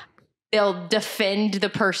 they'll defend the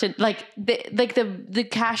person. Like the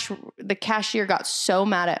cashier got so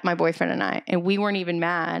mad at my boyfriend and I, and we weren't even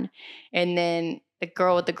mad. And then the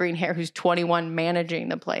girl with the green hair who's 21 managing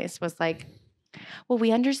the place was like, well,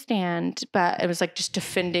 we understand, but it was like just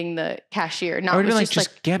defending the cashier. I would be like,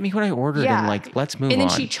 just get me what I ordered and like, let's move on. And then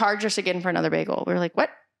she charged us again for another bagel. We were like, what?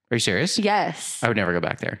 Are you serious? Yes. I would never go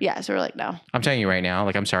back there. Yeah. So we're like, no. I'm telling you right now,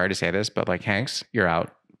 like, I'm sorry to say this, but like Hanks, you're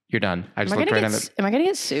out. You're done. I just looked right on Am I going to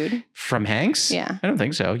get sued? From Hanks? Yeah. I don't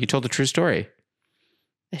think so. You told the true story.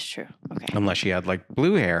 It's true. Okay. Unless she had like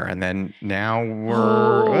blue hair and then now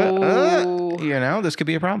we're, this could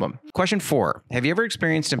be a problem. Question 4. Have you ever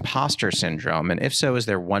experienced imposter syndrome? And if so, is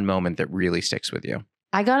there one moment that really sticks with you?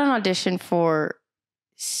 I got an audition for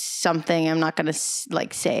something. I'm not going to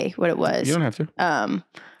like say what it was. You don't have to.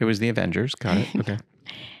 It was the Avengers. Got it. Okay.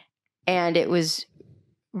 And it was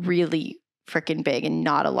really freaking big and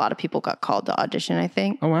not a lot of people got called to audition, I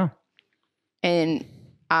think. Oh, wow. And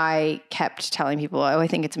I kept telling people, oh, I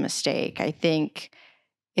think it's a mistake. I think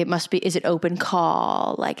it must be, is it open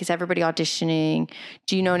call? Like, is everybody auditioning?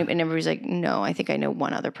 Do you know anybody? And everybody's like, no, I think I know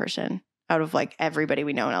one other person out of like everybody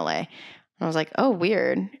we know in LA. And I was like, oh,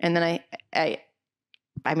 weird. And then I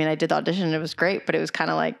mean, I did the audition and it was great, but it was kind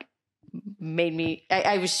of like made me,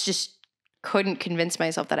 I was just couldn't convince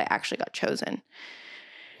myself that I actually got chosen.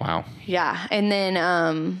 Wow. Yeah. And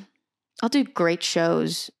then, I'll do great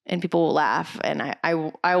shows and people will laugh and I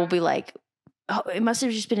will be like, oh, it must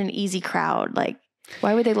have just been an easy crowd. Like,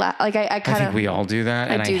 why would they laugh? Like I think we all do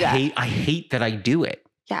that. And I hate that I do it.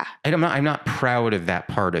 Yeah. I'm not proud of that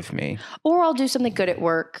part of me. Or I'll do something good at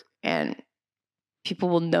work and people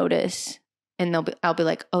will notice and I'll be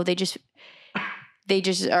like, oh, they just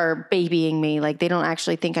are babying me. Like they don't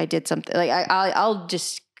actually think I did something. Like I'll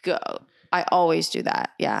just go. I always do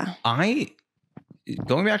that. Yeah.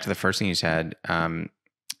 going back to the first thing you said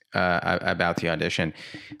about the audition,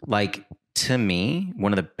 like to me,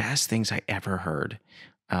 one of the best things I ever heard,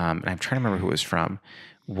 and I'm trying to remember who it was from,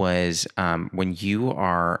 was when you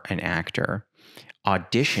are an actor,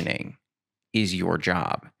 auditioning is your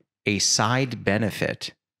job. A side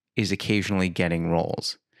benefit is occasionally getting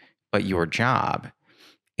roles, but your job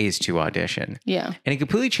is to audition. Yeah. And it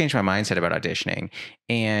completely changed my mindset about auditioning.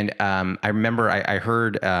 And I remember I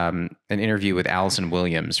heard an interview with Allison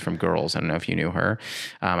Williams from Girls. I don't know if you knew her.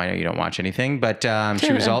 I know you don't watch anything, but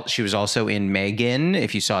she was also in Megan,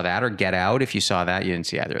 if you saw that, or Get Out, if you saw that. You didn't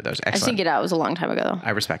see either of those. Excellent. I think Get Out was a long time ago. I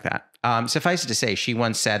respect that. Suffice it to say, she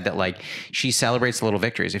once said that like she celebrates little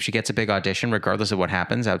victories. If she gets a big audition, regardless of what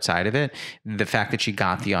happens outside of it, the fact that she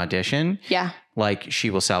got the audition, like she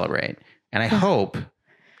will celebrate. And I hope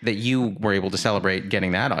that you were able to celebrate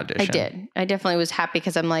getting that audition. I did. I definitely was happy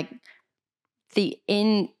because I'm like,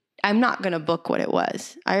 I'm not going to book what it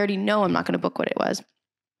was. I already know I'm not going to book what it was.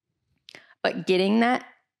 But getting that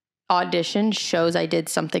audition shows I did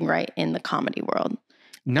something right in the comedy world.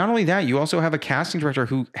 Not only that, you also have a casting director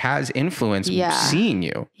who has influence seeing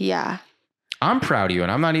you. Yeah. I'm proud of you,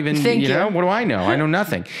 and I'm not even, you know, what do I know? I know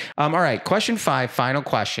nothing. All right. Question 5, final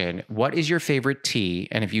question. What is your favorite tea?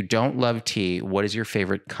 And if you don't love tea, what is your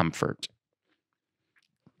favorite comfort?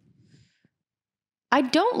 I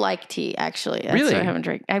don't like tea, actually. That's Really? why I haven't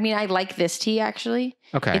drank. I mean, I like this tea, actually.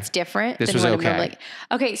 Okay. It's different. This than was what okay. I'm like.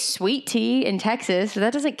 Okay, sweet tea in Texas, but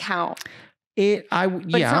that doesn't count. But it's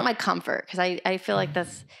not my comfort because I feel like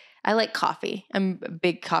I like coffee. I'm a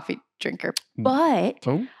big coffee drinker, but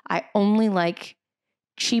I only like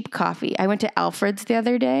cheap coffee. I went to Alfred's the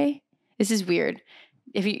other day. This is weird.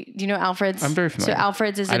 Do you know Alfred's? I'm very familiar. So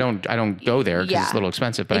Alfred's is I don't go there because it's a little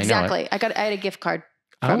expensive, but exactly. I know it. I had a gift card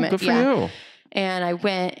from it. Good for you. And I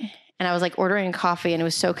went and I was like ordering coffee and it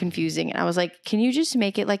was so confusing. And I was like, can you just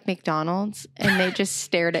make it like McDonald's? And they just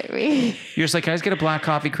stared at me. You're just like, can I just get a black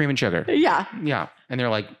coffee, cream and sugar? Yeah. Yeah. And they're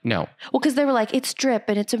like, no. Well, because they were like, it's drip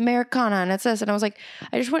and it's Americana and it's this. And I was like,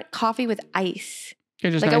 I just want coffee with ice.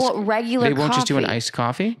 Like I want regular coffee. They won't just do an iced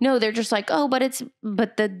coffee? No, they're just like, oh, but this,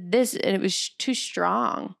 and it was too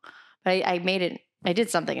strong. But I made it, I did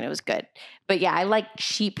something and it was good. But yeah, I like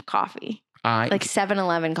cheap coffee. Like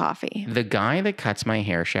 7-Eleven coffee. The guy that cuts my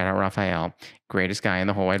hair, shout out Raphael, greatest guy in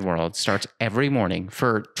the whole wide world, starts every morning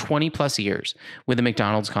for 20 plus years with a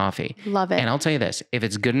McDonald's coffee. Love it. And I'll tell you this, if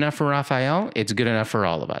it's good enough for Raphael, it's good enough for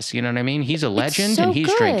all of us. You know what I mean? He's a legend and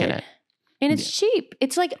he's drinking it. And it's cheap.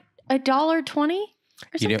 It's like $1.20 or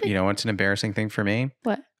something. You know what's an embarrassing thing for me?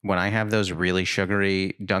 What? When I have those really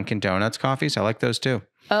sugary Dunkin' Donuts coffees, I like those too.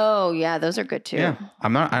 Oh yeah, those are good too. Yeah,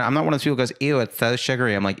 I'm not one of those people who goes, ew, it's so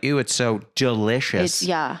sugary. I'm like, ew, it's so delicious.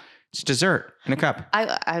 It's dessert in a cup.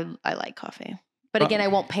 I like coffee, but again, I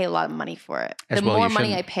won't pay a lot of money for it. The more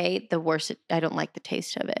money I pay, the worse I don't like the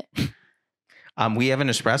taste of it. We have an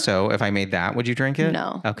espresso. If I made that, would you drink it?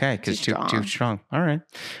 No. Okay, because too strong. All right.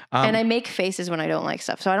 And I make faces when I don't like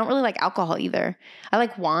stuff, so I don't really like alcohol either. I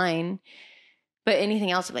like wine, but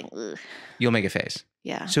anything else, I'm like, ugh. You'll make a face.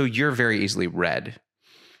 Yeah. So you're very easily read.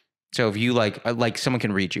 So if you like someone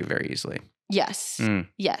can read you very easily. Yes.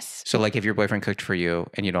 Yes. So like if your boyfriend cooked for you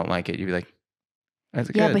and you don't like it, you'd be like, that's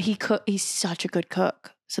good. Yeah, but he's such a good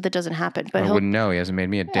cook. So that doesn't happen. But I wouldn't know. He hasn't made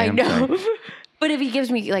me a damn I know. thing. But if he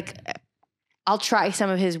gives me like, I'll try some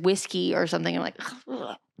of his whiskey or something. I'm like,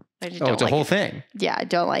 ugh. I just don't it's a like whole it. thing. Yeah, I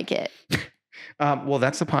don't like it. Well,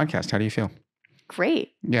 that's the podcast. How do you feel?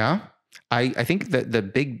 Great. Yeah. I think that the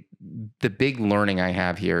big learning I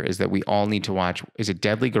have here is that we all need to watch, is it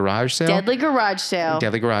Deadly Garage Sale? Deadly Garage Sale.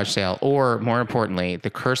 Deadly Garage Sale. Or more importantly, The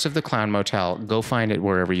Curse of the Clown Motel. Go find it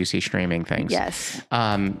wherever you see streaming things. Yes.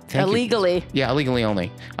 Illegally. Yeah, illegally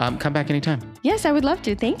only. Come back anytime. Yes, I would love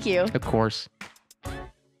to. Thank you. Of course.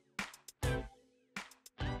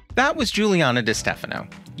 That was Juliana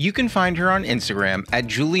DeStefano. You can find her on Instagram at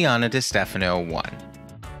Juliana DeStefano1.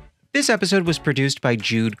 This episode was produced by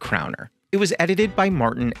Jude Crowner. It was edited by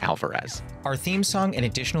Martin Alvarez. Our theme song and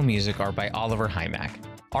additional music are by Oliver Hymack.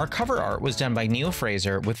 Our cover art was done by Neil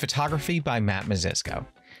Fraser with photography by Matt Mazisco.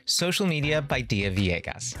 Social media by Dia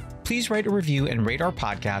Villegas. Please write a review and rate our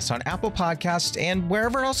podcast on Apple Podcasts and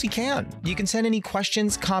wherever else you can. You can send any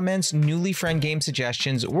questions, comments, newly friend game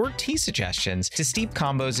suggestions, or tea suggestions to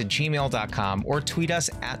steepcombos@gmail.com or tweet us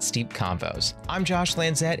at steepconvos. I'm Josh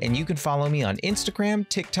Lanzet, and you can follow me on Instagram,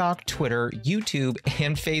 TikTok, Twitter, YouTube,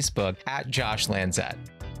 and Facebook at Josh Lanzet.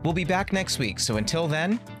 We'll be back next week, so until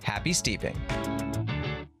then, happy steeping.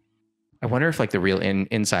 I wonder if like the real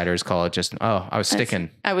insiders call it just, I was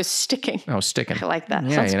sticking. I was sticking. I was sticking. I like that.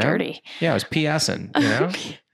 Yeah, Sounds dirty. Yeah, I was PSing, you know?